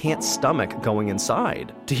and just can't stomach going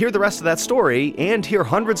inside. To hear the rest of that story and hear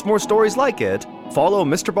hundreds more stories like it, follow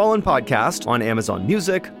Mr. Ballin Podcast on Amazon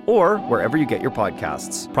Music or wherever you get your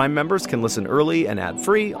podcasts. Prime members can listen early and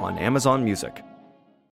ad-free on Amazon Music.